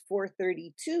frequency is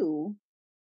 432,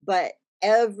 but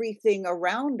everything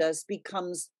around us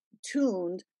becomes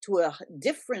tuned to a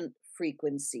different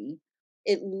frequency,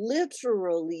 it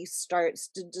literally starts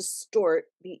to distort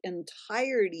the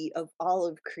entirety of all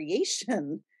of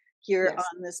creation here Yes.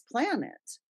 on this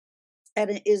planet. And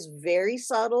it is very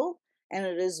subtle and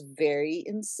it is very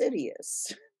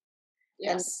insidious.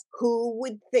 And Yes. who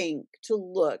would think to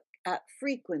look at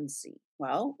frequency?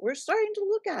 Well, we're starting to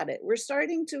look at it. We're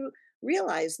starting to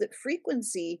realize that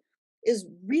frequency is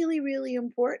really, really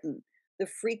important. The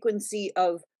frequency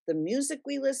of the music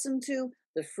we listen to,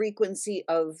 the frequency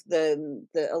of the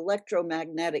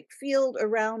electromagnetic field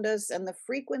around us, and the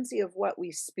frequency of what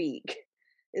we speak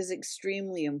is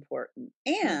extremely important.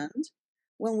 Mhm. And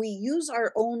when we use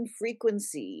our own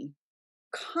frequency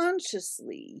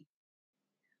consciously,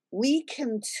 we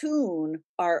can tune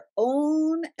our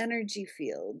own energy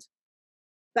field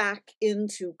back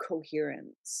into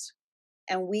coherence,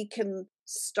 and we can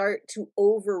start to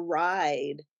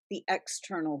override the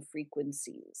external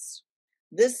frequencies.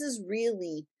 This is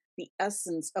really the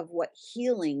essence of what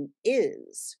healing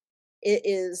is. It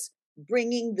is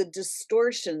bringing the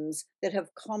distortions that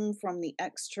have come from the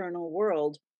external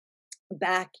world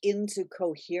back into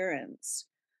coherence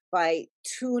by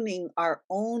tuning our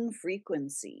own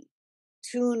frequency,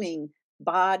 tuning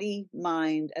body,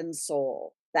 mind, and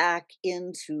soul back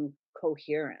into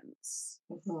coherence.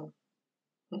 Mhm.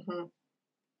 Mhm.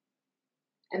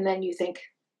 And then you think,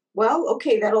 well,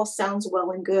 okay, that all sounds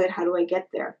well and good. How do I get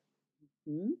there?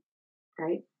 Mhm.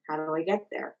 Right? How do I get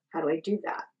there? How do I do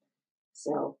that?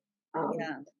 So um,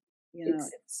 Yeah, you know,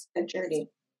 it's it's a it's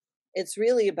journey. it's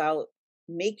really about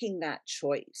making that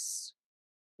choice.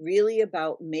 Really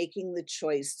about making the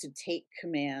choice to take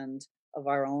command of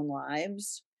our own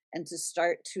lives and to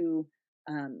start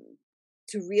um,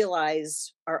 to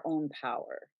realize our own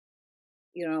power.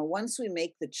 Once we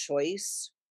make the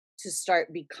choice to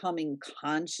start becoming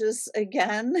conscious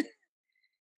again,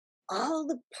 all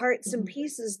the parts and Mhm.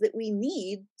 pieces that we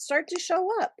need start to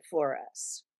show up for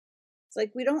us. It's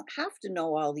like we don't have to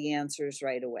know all the answers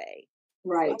right away.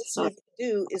 Right. All we So need to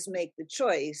do is make the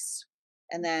choice,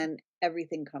 and then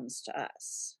everything comes to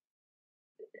us.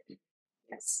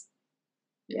 yes.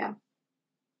 Yeah.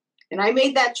 And I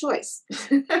made that choice.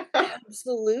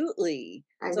 Absolutely.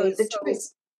 I So made the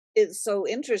choice. it's so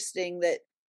interesting that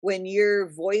when your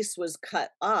voice was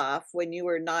cut off, when you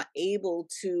were not able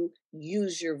to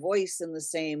use your voice in the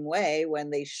same way,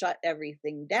 when they shut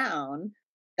everything down,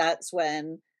 that's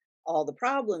when all the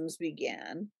problems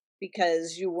began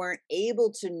because you weren't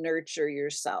able to nurture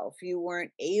yourself. You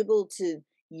weren't able to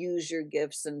use your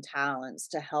gifts and talents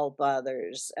to help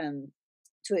others and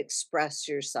to express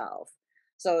yourself.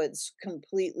 So it's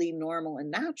completely normal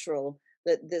and natural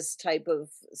that this type of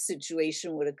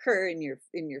situation would occur in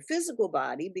your physical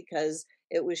body because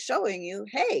it was showing you,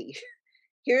 hey,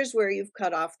 here's where you've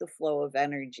cut off the flow of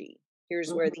energy.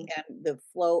 Here's where Hmm. the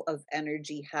flow of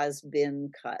energy has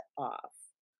been cut off.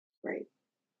 Right.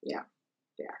 Yeah.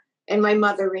 Yeah. And my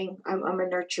mothering, I'm a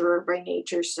nurturer by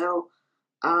nature. So,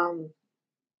 um,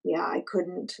 yeah, I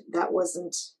couldn't, that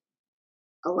wasn't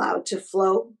allowed to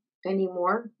flow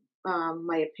anymore.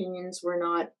 My opinions were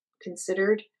not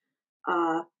considered.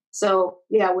 So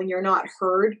yeah, when you're not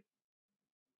heard,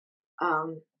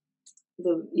 um,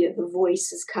 the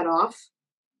voice is cut off.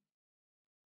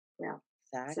 Yeah.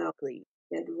 So Exactly.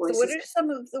 yeah, the So voice what is are some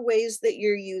of the ways that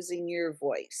you're using your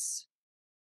voice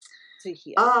to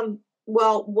heal?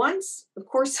 well, once, of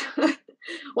course,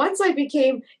 once I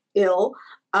became ill,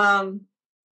 um,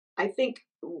 I think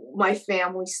my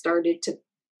family started to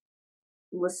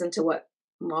listen to what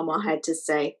mama had to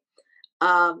say.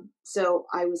 So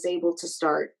I was able to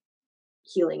start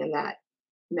healing in that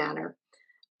manner.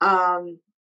 Um,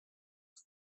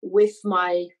 with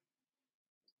my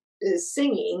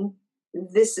singing,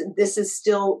 this is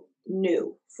still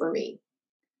new for me.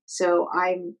 So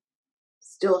I'm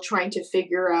still trying to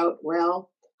figure out,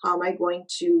 well, how am I going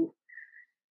to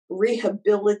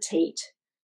rehabilitate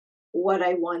what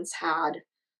I once had,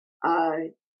 uh,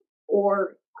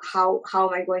 or how am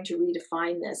I going to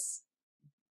redefine this?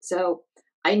 So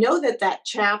I know that that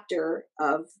chapter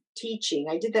of teaching,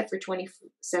 I did that for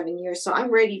 27 years, so I'm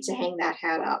ready to hang that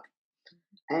hat up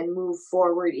and move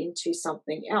forward into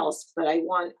something else. But I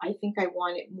think I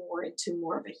want it more into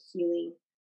more of a healing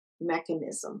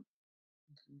mechanism.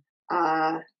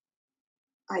 Uh,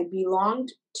 I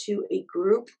belonged to a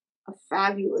group, a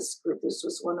fabulous group. This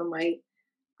was one of my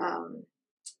um,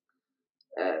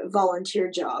 volunteer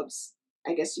jobs,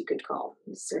 I guess you could call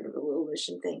it. It's sort of a little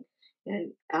mission thing.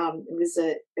 And it was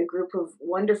a group of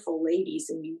wonderful ladies,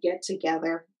 and we get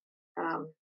together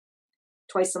um,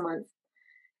 twice a month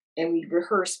and we'd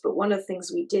rehearse. But one of the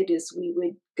things we did is we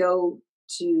would go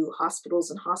to hospitals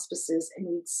and hospices and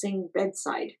we'd sing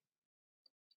bedside,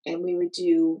 and we would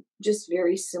do just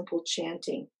very simple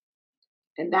chanting.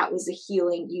 And that was a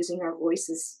healing, using our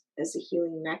voices as a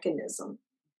healing mechanism.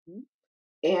 Mhm.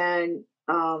 And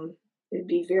it'd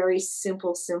be very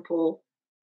simple,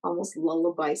 almost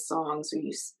lullaby songs where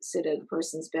you sit at a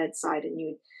person's bedside and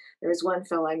you. There was one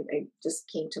fellow I just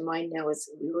came to mind now. Is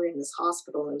we were in this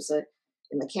hospital and it was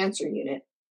in the cancer unit,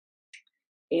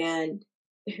 and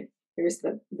here's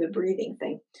the breathing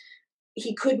thing.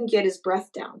 He couldn't get his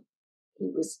breath down. He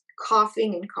was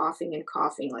coughing and coughing and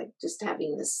coughing, like just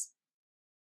having this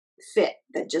fit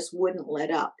that just wouldn't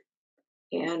let up.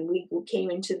 And we came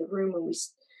into the room and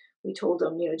we told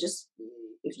him, just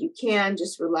if you can,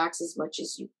 just relax as much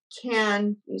as you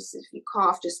can. If you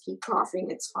cough, just keep coughing.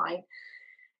 It's fine.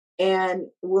 And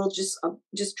we'll just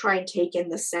try and take in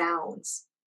the sounds,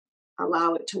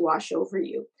 allow it to wash over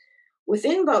you.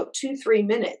 Within about 2-3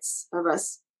 minutes of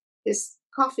us, his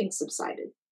coughing subsided.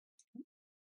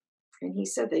 And he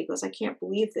said that, he goes, I can't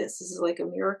believe this. This is like a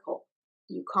miracle.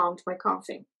 You calmed my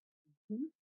coughing. Mhm.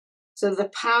 So the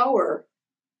power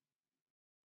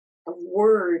of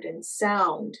word and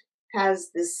sound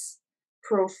has this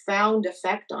profound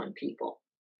effect on people.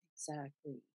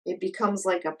 Exactly. It becomes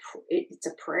like it's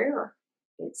a prayer.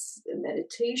 It's a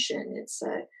meditation.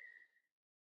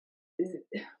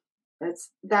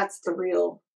 That's the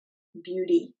real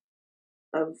beauty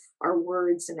of our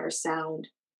words and our sound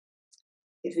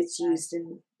if it's used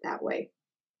in that way.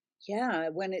 Yeah,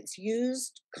 when it's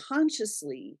used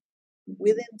consciously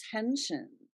with Mhm.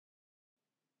 intention.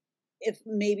 If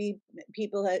maybe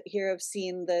people here have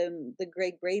seen the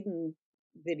Greg Braden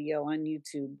video on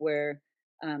YouTube where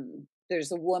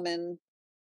there's a woman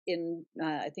in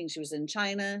I think she was in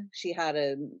China. She had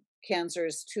a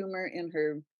cancerous tumor in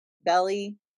her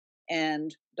belly,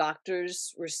 and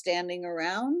doctors were standing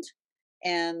around,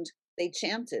 and they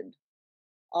chanted.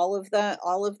 All of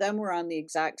them were on the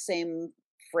exact same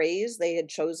phrase. They had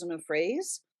chosen a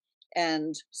phrase,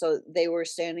 And so they were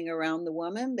standing around the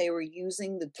woman, they were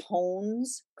using the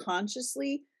tones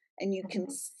consciously, and you can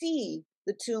Mhm. see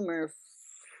the tumor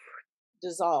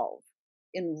dissolve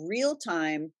in real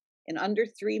time in under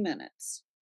 3 minutes,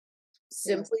 Yes.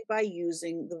 simply by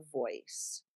using the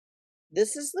voice.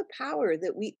 This is the power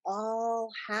that we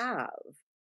all have.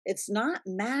 It's not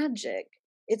magic,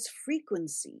 it's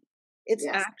frequency. It's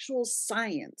Yes. actual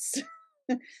science.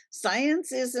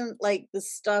 Science isn't like the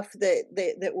stuff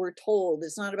that we're told.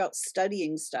 It's not about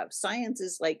studying stuff. Science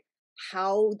is like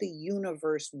how the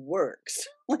universe works.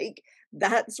 Like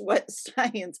that's what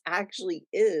science actually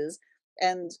is.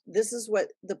 And this is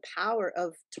what the power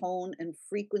of tone and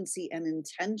frequency and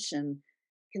intention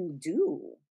can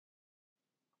do.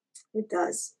 It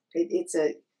does.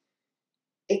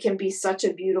 It can be such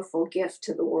a beautiful gift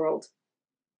to the world.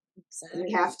 And we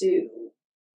Exactly. have to,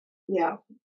 yeah,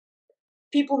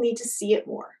 people need to see it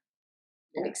more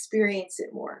and Yeah. experience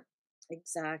it more.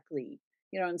 Exactly.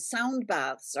 And sound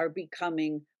baths are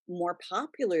becoming more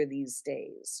popular these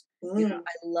days. Mm.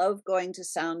 I love going to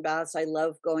sound baths. I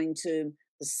love going to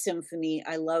the symphony.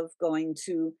 I love going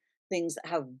to things that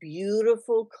have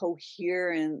beautiful,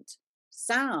 coherent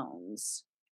sounds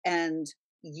and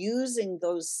using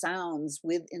those sounds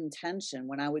with intention.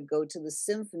 When I would go to the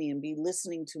symphony and be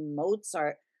listening to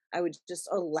Mozart, I would just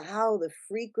allow the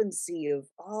frequency of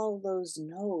all those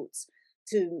notes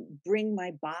to bring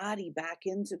my body back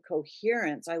into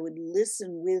coherence. I would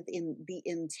listen with the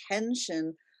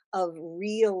intention of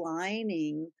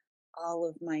realigning all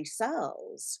of my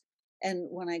cells. And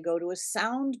when I go to a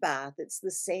sound bath, it's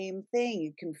the same thing.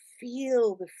 You can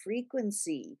feel the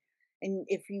frequency. And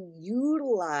if you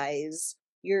utilize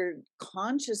your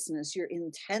consciousness, your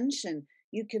intention,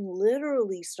 you can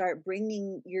literally start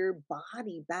bringing your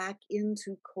body back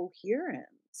into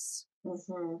coherence.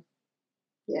 Hmm.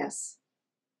 Yes.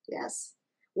 Yes.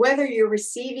 Whether you're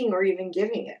receiving or even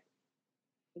giving it.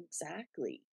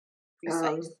 Exactly. Um,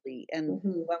 Precisely. And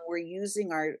mhm. when we're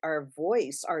using our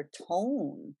voice, our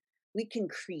tone, we can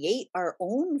create our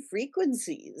own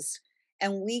frequencies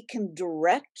and we can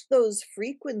direct those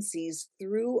frequencies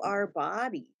through our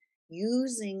body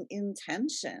using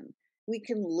intention. We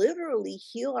can literally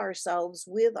heal ourselves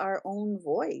with our own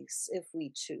voice if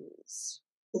we choose.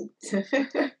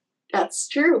 That's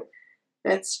true.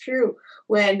 That's true.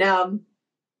 When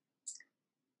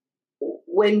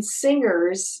when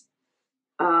singers,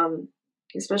 um,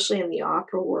 especially in the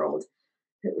opera world,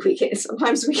 we can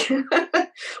sometimes we can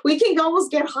we can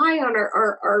almost get high on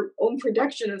our own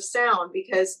production of sound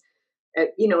because at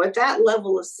that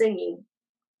level of singing,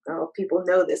 people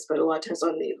know this, but a lot of times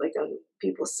on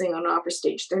people sing on opera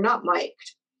stage, they're not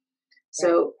mic'd, Right.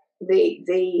 so they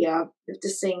have to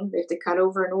sing. They have to cut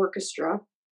over an orchestra,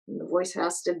 and the voice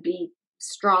has to be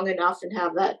strong enough and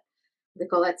have that, they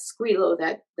call that squealo,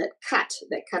 that cut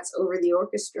that cuts over the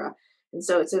orchestra. And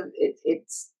so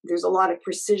it's there's a lot of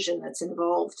precision that's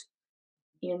involved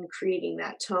in creating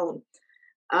that tone.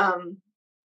 Um,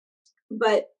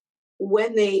 but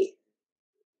when they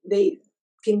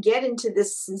can get into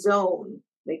this zone,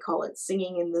 they call it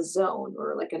singing in the zone,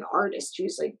 or like an artist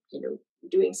who's like,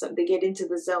 doing something, they get into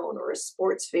the zone, or a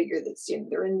sports figure that's,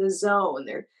 they're in the zone,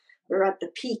 they're at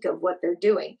the peak of what they're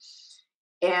doing.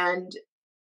 And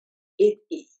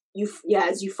yeah,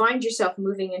 as you find yourself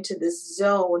moving into this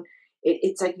zone,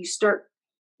 it's like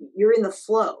you're in the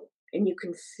flow, and you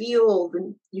can feel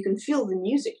the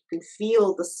music, you can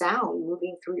feel the sound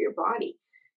moving through your body.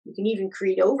 You can even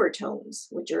create overtones,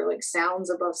 which are like sounds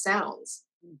above sounds.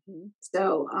 Mhm.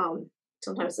 So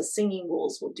sometimes the singing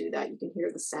bowls will do that. You can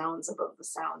hear the sounds above the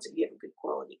sounds if you have good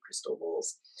quality crystal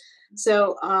bowls.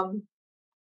 So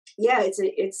yeah,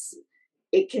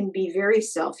 it can be very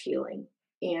self-healing.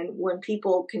 And when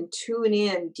people can tune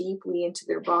in deeply into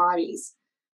their bodies,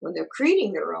 when they're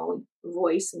creating their own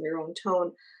voice and their own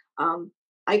tone, um,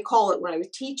 I call it, when I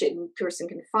would teach it and a person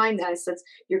can find that, it says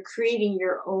you're creating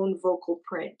your own vocal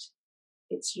print.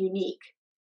 It's unique,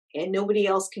 and nobody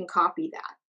else can copy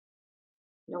that.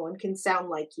 No one can sound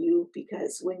like you,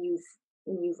 because when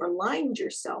you've aligned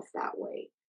yourself that way,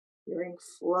 you're in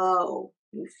flow.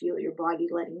 You feel your body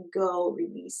letting go,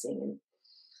 releasing, and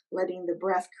letting the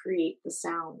breath create the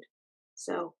sound.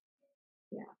 So,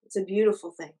 yeah, it's a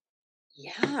beautiful thing.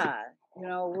 Yeah.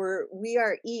 We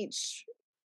are each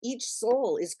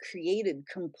soul is created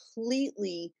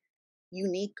completely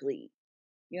uniquely.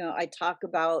 I talk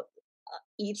about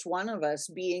each one of us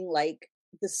being like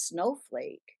the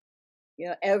snowflake.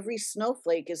 Every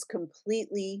snowflake is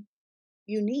completely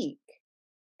unique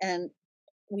and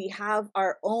we have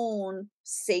our own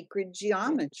sacred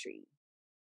geometry.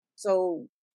 So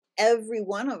every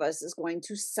one of us is going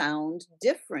to sound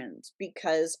different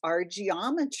because our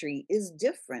geometry is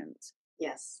different.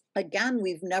 Yes. Again,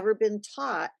 we've never been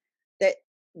taught that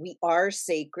we are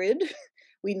sacred.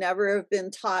 We never have been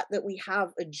taught that we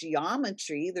have a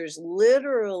geometry. There's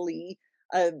literally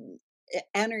a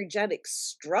energetic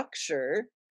structure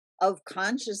of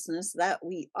consciousness that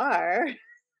we are,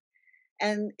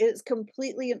 and it's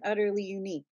completely and utterly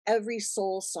unique. Every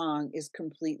soul song is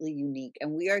completely unique,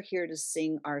 and we are here to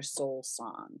sing our soul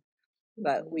song.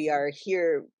 But Mhm. we are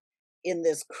here in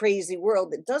this crazy world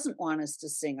that doesn't want us to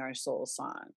sing our soul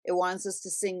song. It wants us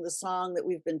to sing the song that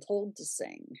we've been told to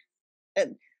sing.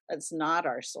 And that's not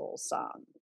our soul song.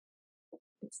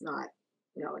 It's not.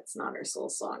 No, it's not our soul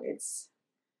song. It's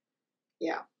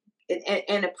yeah,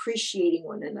 and appreciating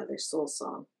one another's soul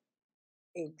song.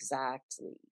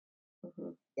 Exactly.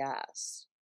 Hmm. Yes.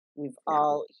 We've Yeah.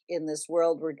 all, in this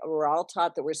world, we're all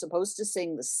taught that we're supposed to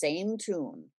sing the same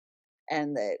tune,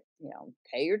 and that,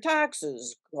 pay your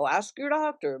taxes, go ask your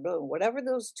doctor, but whatever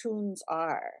those tunes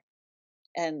are.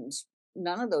 And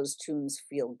none of those tunes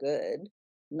feel good.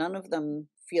 None of them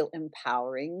feel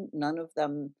empowering. None of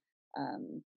them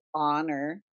um,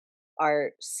 honor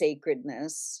our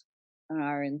sacredness and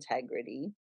our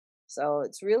integrity. So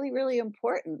it's really, really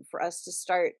important for us to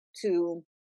start to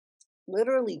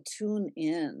literally tune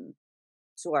in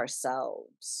to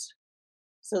ourselves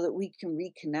so that we can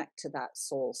reconnect to that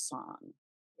soul song.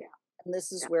 Yeah. And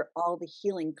this is Yeah. where all the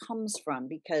healing comes from,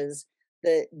 because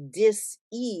the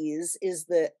dis-ease is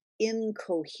the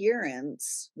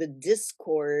incoherence, the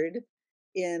discord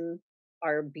in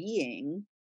our being.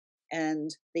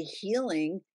 And the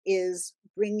healing is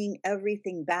bringing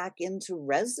everything back into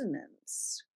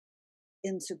resonance,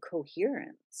 into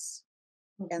coherence.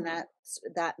 And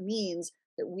Hmm. that means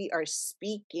that we are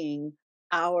speaking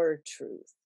our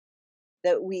truth,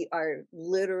 that we are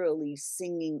literally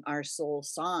singing our soul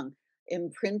song,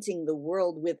 imprinting the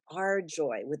world with our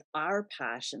joy, with our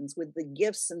passions, with the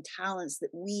gifts and talents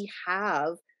that we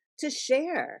have to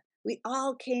share. We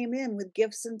all came in with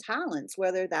gifts and talents,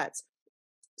 whether that's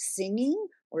singing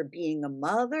or being a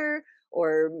mother,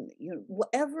 or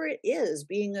whatever it is,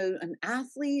 being an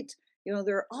athlete.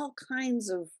 There are all kinds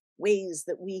of ways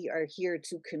that we are here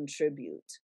to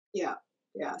contribute, Yeah.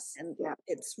 Yes. and Yeah.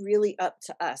 it's really up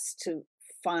to us to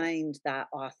find that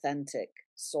authentic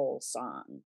soul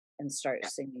song and start Yeah.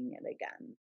 singing it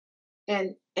again.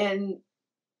 And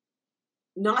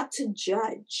not to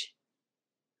judge.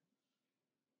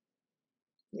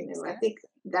 I think Exactly.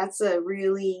 that's a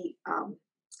really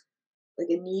like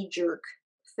a knee jerk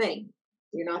thing.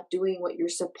 You're not doing what you're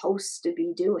supposed to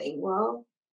be doing. Well,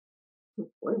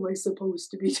 what am I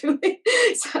supposed to be doing?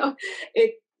 So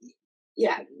it,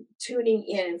 yeah, tuning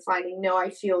in and finding, no, I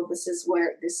feel this is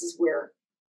where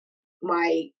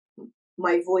my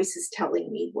my voice is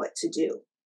telling me what to do.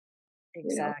 You know,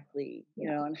 Exactly.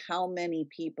 yeah. And how many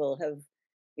people have,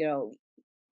 you know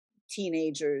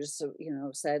teenagers,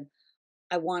 said,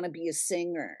 I want to be a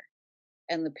singer.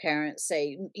 And the parents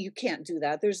say, You can't do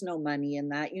that. There's no money in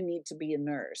that. You need to be a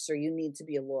nurse, or you need to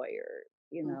be a lawyer."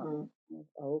 you know Hmm.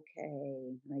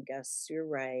 okay, I guess you're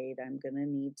right. I'm going to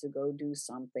need to go do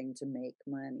something to make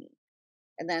money.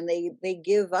 And then they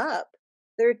give up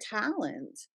their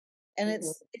talent, and Hmm.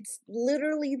 it's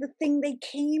literally the thing they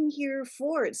came here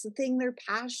for. It's the thing they're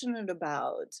passionate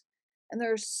about. And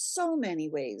there are so many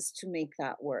ways to make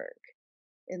that work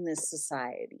in this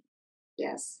society.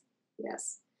 Yes,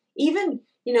 yes. Even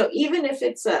even if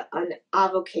it's an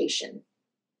avocation,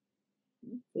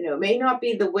 it may not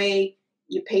be the way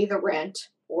you pay the rent,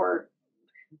 or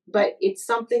but it's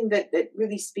something that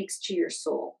really speaks to your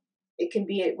soul. It can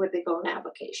be what they call an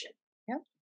avocation, Yep.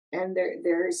 and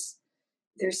there's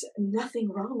nothing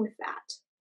wrong with that.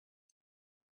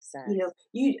 Exactly.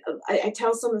 I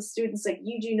tell some of the students, like,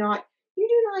 you do not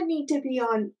need to be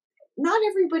on. Not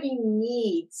everybody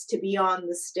needs to be on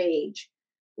the stage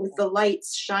with the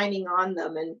lights shining on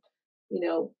them, and you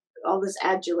know all this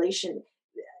adulation.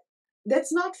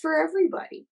 That's not for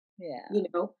everybody. Yeah.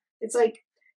 It's like,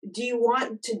 do you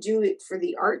want to do it for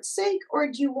the art's sake, or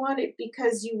do you want it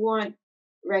because you want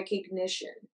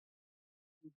recognition?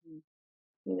 Mhm.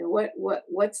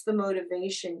 What's the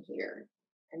motivation here?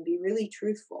 And be really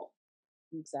truthful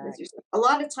with yourself. Exactly. A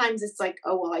lot of times it's like,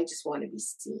 oh well, I just want to be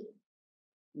seen.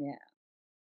 Yeah.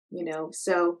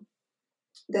 So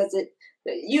does it,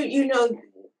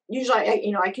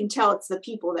 usually I can tell it's the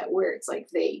people that wear it's like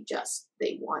they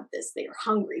want this, they are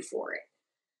hungry for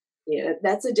it.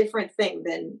 That's a different thing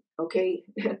than, okay,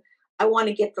 I want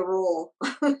to get the role.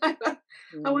 I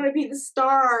Mhm. want to be the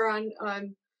star on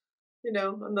on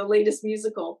the latest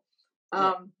musical.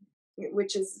 Yeah. um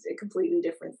which is a completely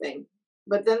different thing.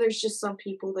 But then there's just some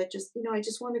people that just, I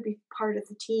just want to be part of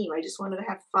the team. I just want to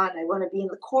have fun. I want to be in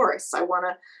the chorus. I want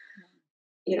to,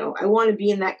 I want to be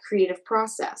in that creative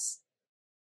process.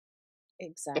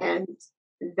 Exactly. And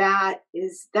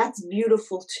that's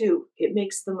beautiful too. It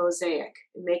makes the mosaic.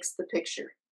 It makes the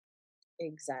picture.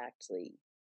 Exactly.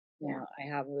 Yeah. I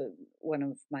have one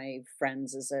of my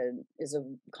friends is a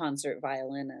concert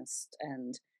violinist,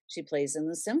 and she plays in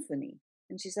the symphony.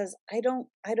 And she says, I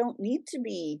don't need to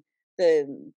be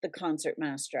the concert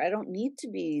master. I don't need to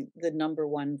be the number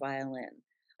one violin.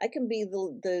 I can be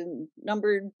the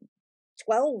number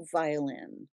 12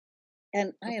 violin.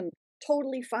 And I am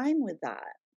totally fine with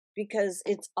that because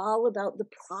it's all about the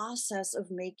process of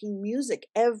making music.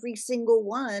 Every single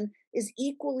one is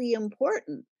equally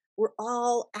important. We're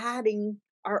all adding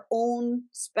our own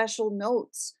special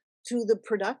notes to the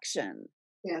production.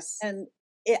 Yes. And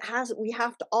we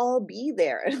have to all be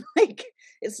there. Like,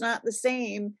 it's not the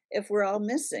same if we're all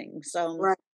missing. So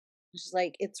Right. it's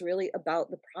like, it's really about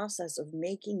the process of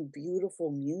making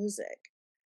beautiful music.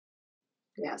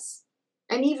 Yes.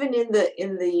 And even in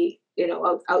the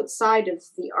outside of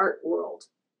the art world,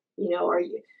 are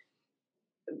you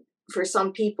for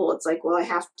some people it's like, well, I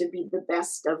have to be the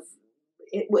best of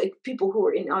it, people who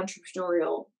are in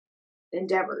entrepreneurial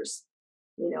endeavors.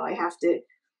 I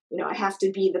have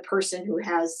to be the person who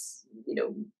has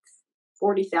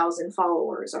 40,000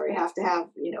 followers, or I have to have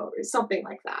something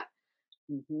like that.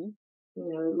 Hmm.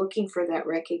 Looking for that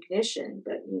recognition,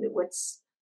 but what's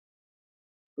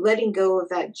letting go of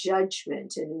that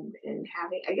judgment, and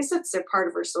having, I guess that's a part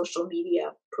of our social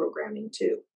media programming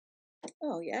too.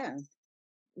 Oh, yeah.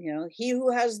 He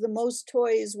who has the most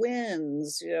toys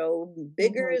wins.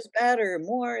 Bigger Hmm. is better,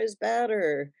 more is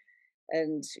better.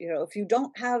 And, if you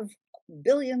don't have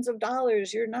billions of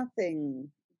dollars, you're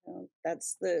nothing.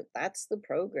 That's the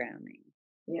programming.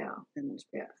 Yeah. And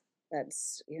Yeah.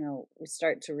 we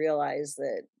start to realize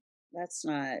that that's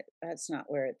not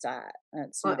where it's at.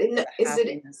 That's Well, not where the is it?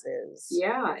 happiness is.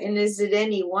 Yeah, and is it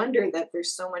any wonder that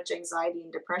there's so much anxiety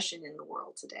and depression in the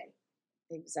world today?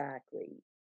 Exactly.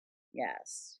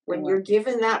 Yes. And When you're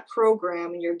given that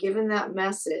program and you're given that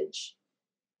message,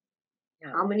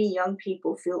 yeah, how many young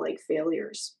people feel like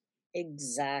failures?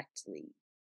 exactly.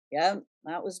 Yeah,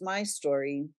 that was my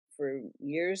story for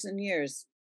years and years.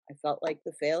 I felt like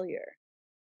the failure.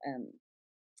 And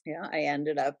yeah, I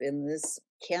ended up in this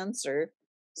cancer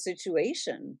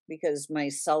situation because my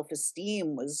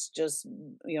self-esteem was just,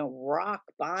 rock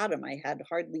bottom. I had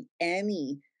hardly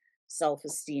any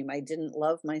self-esteem. I didn't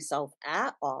love myself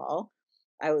at all.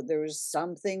 There was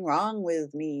something wrong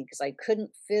with me because I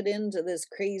couldn't fit into this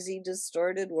crazy,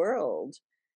 distorted world.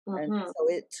 And Hmm. so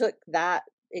it took that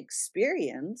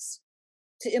experience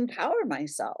to empower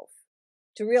myself,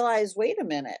 to realize, wait a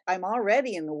minute, I'm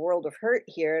already in the world of hurt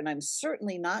here, and I'm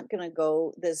certainly not going to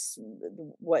go this,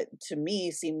 what to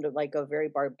me seemed like a very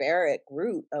barbaric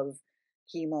route of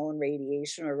chemo and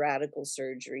radiation or radical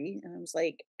surgery. And I was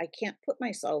like, I can't put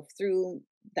myself through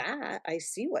that. I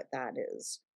see what that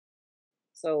is.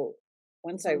 So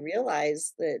once I Hmm.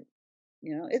 realized that,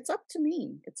 it's up to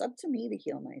me to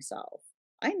heal myself.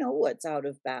 I know what's out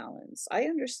of balance. I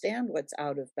understand what's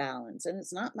out of balance, and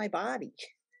it's not my body.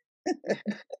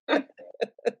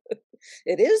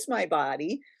 It is my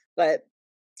body, but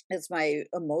it's my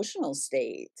emotional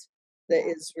state that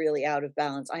Yeah. is really out of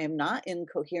balance. I am not in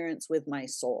coherence with my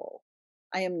soul.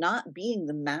 I am not being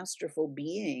the masterful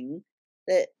being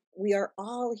that we are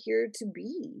all here to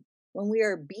be. When we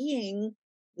are being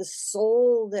the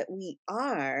soul that we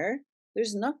are,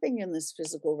 there's nothing in this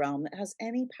physical realm that has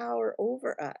any power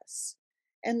over us.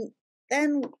 And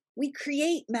then we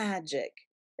create magic.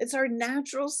 It's our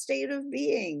natural state of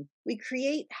being. We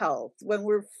create health when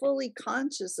we're fully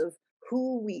conscious of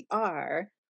who we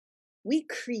are. We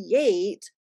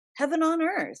create heaven on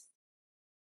earth.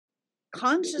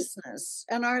 Consciousness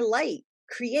and our light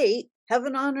create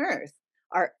heaven on earth.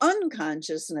 Our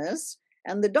unconsciousness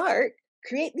and the dark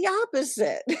create the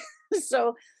opposite.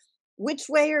 So, which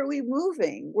way are we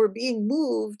moving? We're being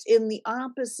moved in the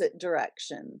opposite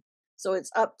direction. So,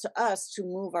 it's up to us to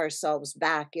move ourselves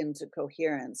back into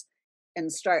coherence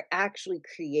and start actually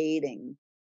creating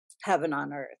heaven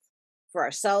on earth for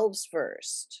ourselves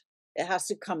first. It has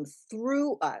to come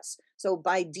through us. So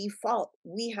by default,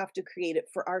 we have to create it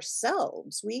for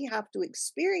ourselves. We have to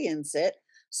experience it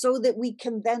so that we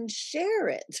can then share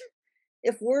it.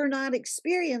 If we're not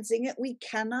experiencing it, we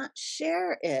cannot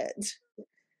share it,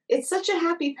 It's such a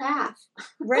happy path.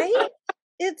 right?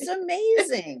 It's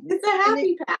amazing. It's a And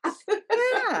it, happy path.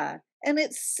 yeah, and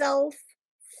it's self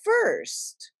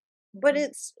first. but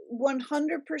it's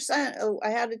 100%. Oh, I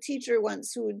had a teacher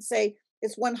once who would say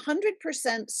it's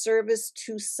 100% service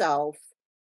to self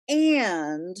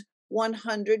and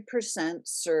 100%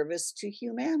 service to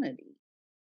humanity.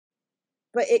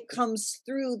 But it comes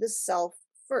through the self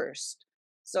first.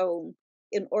 So,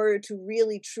 in order to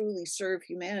really truly serve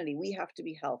humanity, we have to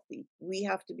be healthy. We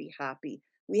have to be happy.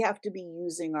 We have to be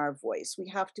using our voice. We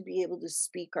have to be able to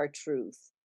speak our truth.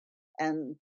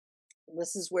 And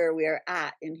this is where we are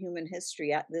at in human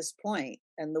history at this point.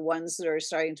 And the ones that are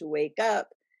starting to wake up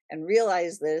and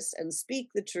realize this and speak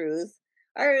the truth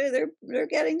are they're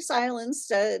getting silenced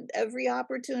at every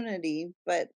opportunity,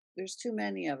 but there's too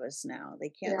many of us now. They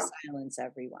can't Yeah. silence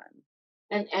everyone.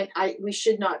 And we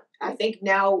should not, I think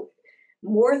now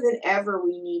more than ever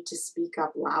we need to speak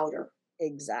up louder.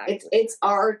 Exactly. It's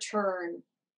our turn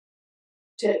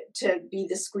to be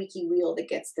the squeaky wheel that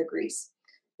gets the grease,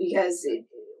 because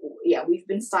yeah, we've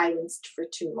been silenced for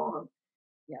too long.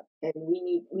 Yep. And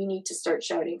we need to start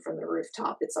shouting from the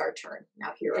rooftop. It's our turn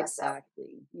now. Hear us out.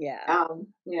 Exactly. Yeah. The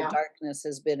Yeah. darkness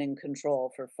has been in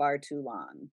control for far too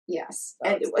long. Yes. So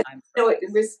And it's it was, time no, for it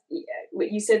us. was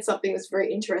what you said, something was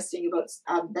very interesting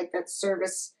about like that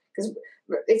service, because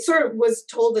it sort of was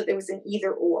told that there was an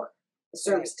either or, a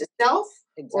service to self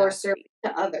or a service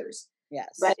Exactly. to others.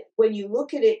 Yes. But when you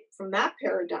look at it from that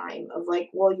paradigm of like,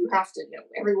 well, you have to know,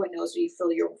 everyone knows you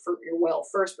fill your well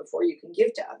first before you can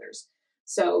give to others.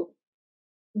 So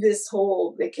this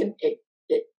whole, it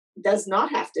does not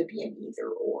have to be an either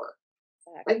or.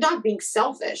 Exactly. Like, not being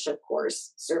selfish, of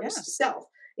course, service Yeah. to self.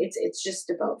 It's just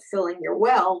about filling your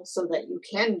well so that you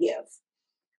can give.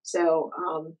 So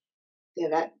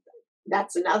yeah,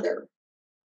 that's another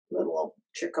little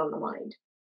trick on the mind.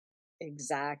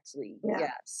 Exactly. Yeah.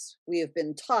 Yes. We have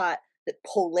been taught that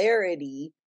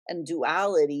polarity and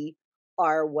duality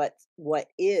are what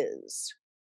is.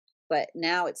 But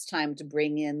now it's time to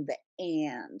bring in the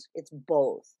and. It's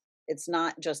both. It's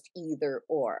not just either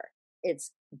or.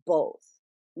 It's both.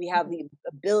 We have Mhm. the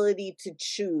ability to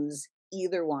choose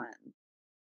either one.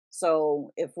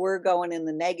 So if we're going in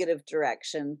the negative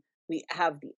direction, we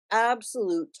have the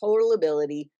absolute total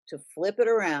ability to flip it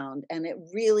around. And it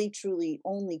really, truly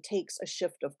only takes a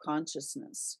shift of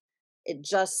consciousness. It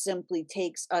just simply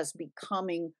takes us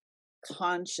becoming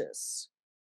conscious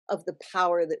of the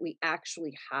power that we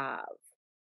actually have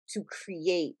to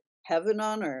create heaven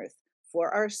on earth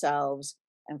for ourselves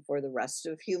and for the rest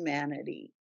of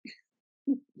humanity.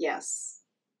 Yes.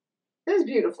 It was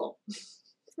beautiful.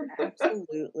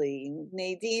 Absolutely.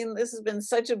 Nadine, this has been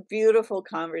such a beautiful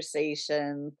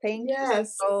conversation. Thank you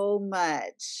Yes. so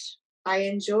much. I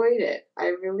enjoyed it. I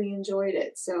really enjoyed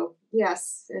it. So,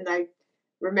 yes. And I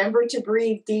remember to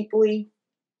breathe deeply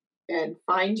and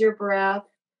find your breath.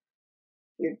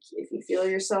 If you feel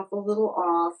yourself a little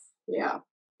off, yeah,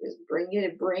 just bring it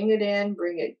in,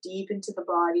 bring it deep into the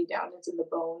body, down into the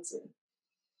bones, and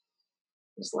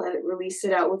just let it release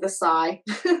it out with a sigh.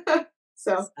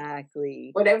 So,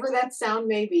 Exactly. whatever that sound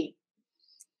may be.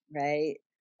 Right.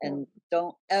 Yeah. And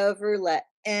don't ever let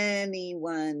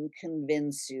anyone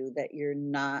convince you that you're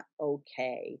not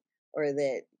okay or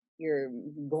that you're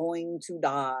going to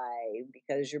die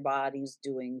because your body's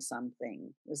doing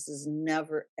something. This is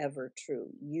never, ever true.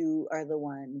 You are the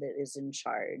one that is in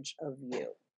charge of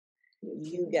you.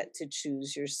 You get to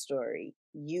choose your story.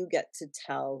 You get to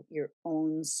tell your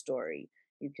own story.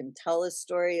 You can tell a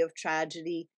story of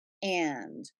tragedy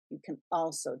and you can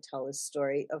also tell a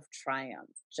story of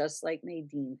triumph, just like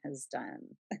Nadine has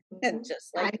done and Mhm.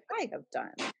 just like I have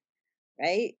done,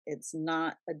 right? It's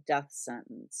not a death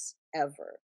sentence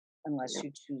ever unless No,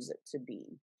 you choose it to be.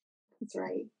 that's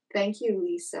right. Thank you,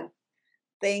 Lisa.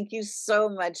 Thank you so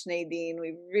much, Nadine.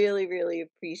 We really, really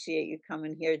appreciate you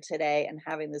coming here today and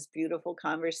having this beautiful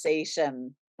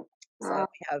conversation. So Uh,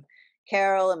 we have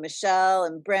Carol and Michelle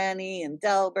and Branny and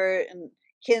Delbert and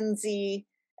Kinsey,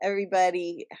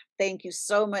 everybody. Thank you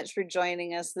so much for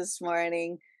joining us this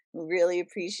morning. We really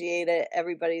appreciate it.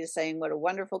 Everybody is saying what a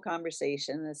wonderful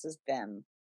conversation this has been.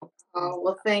 oh,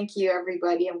 well, thank you,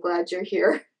 everybody. I'm glad you're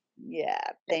here. Yeah,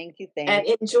 thank you, thank And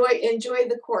enjoy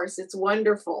the course. It's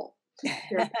wonderful. you.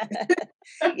 Yeah.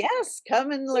 Yes,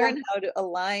 come and Yeah. learn how to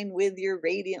align with your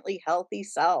radiantly healthy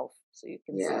self so you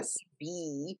can simply Yes.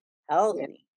 be Yeah.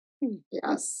 healthy.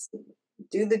 Yes.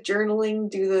 Do the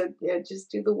journaling, just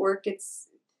do the work.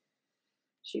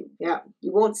 Yeah,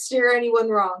 you won't steer anyone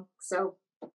wrong. So,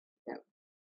 yeah,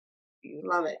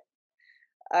 love it.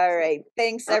 All So, right.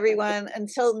 Thanks, uh, everyone.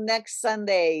 Until next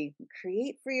Sunday,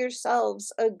 create for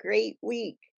yourselves a great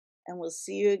week. And we'll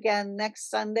see you again next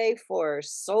Sunday for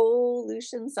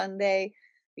SOULution Sunday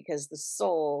because the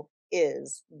soul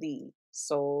is the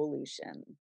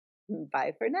solution.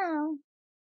 Bye for now.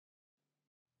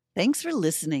 Thanks for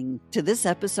listening to this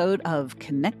episode of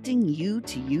Connecting You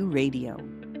to You Radio.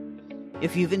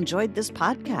 If you've enjoyed this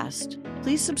podcast,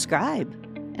 please subscribe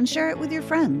and share it with your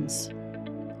friends.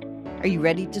 Are you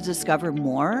ready to discover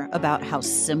more about how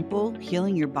simple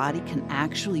healing your body can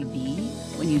actually be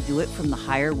when you do it from the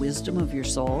higher wisdom of your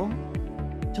soul?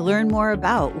 To learn more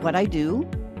about what I do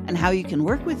and how you can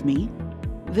work with me,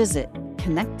 visit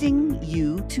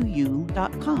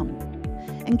connectingyoutoyou.com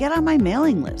and get on my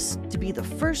mailing list to be the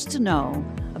first to know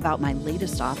about my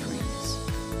latest offerings.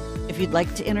 If you'd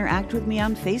like to interact with me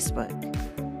on Facebook,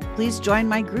 please join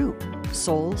my group,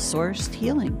 Soul Sourced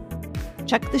Healing.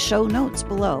 Check the show notes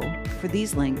below for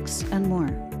these links and more.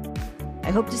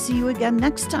 I hope to see you again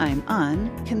next time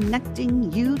on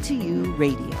Connecting You to You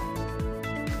Radio.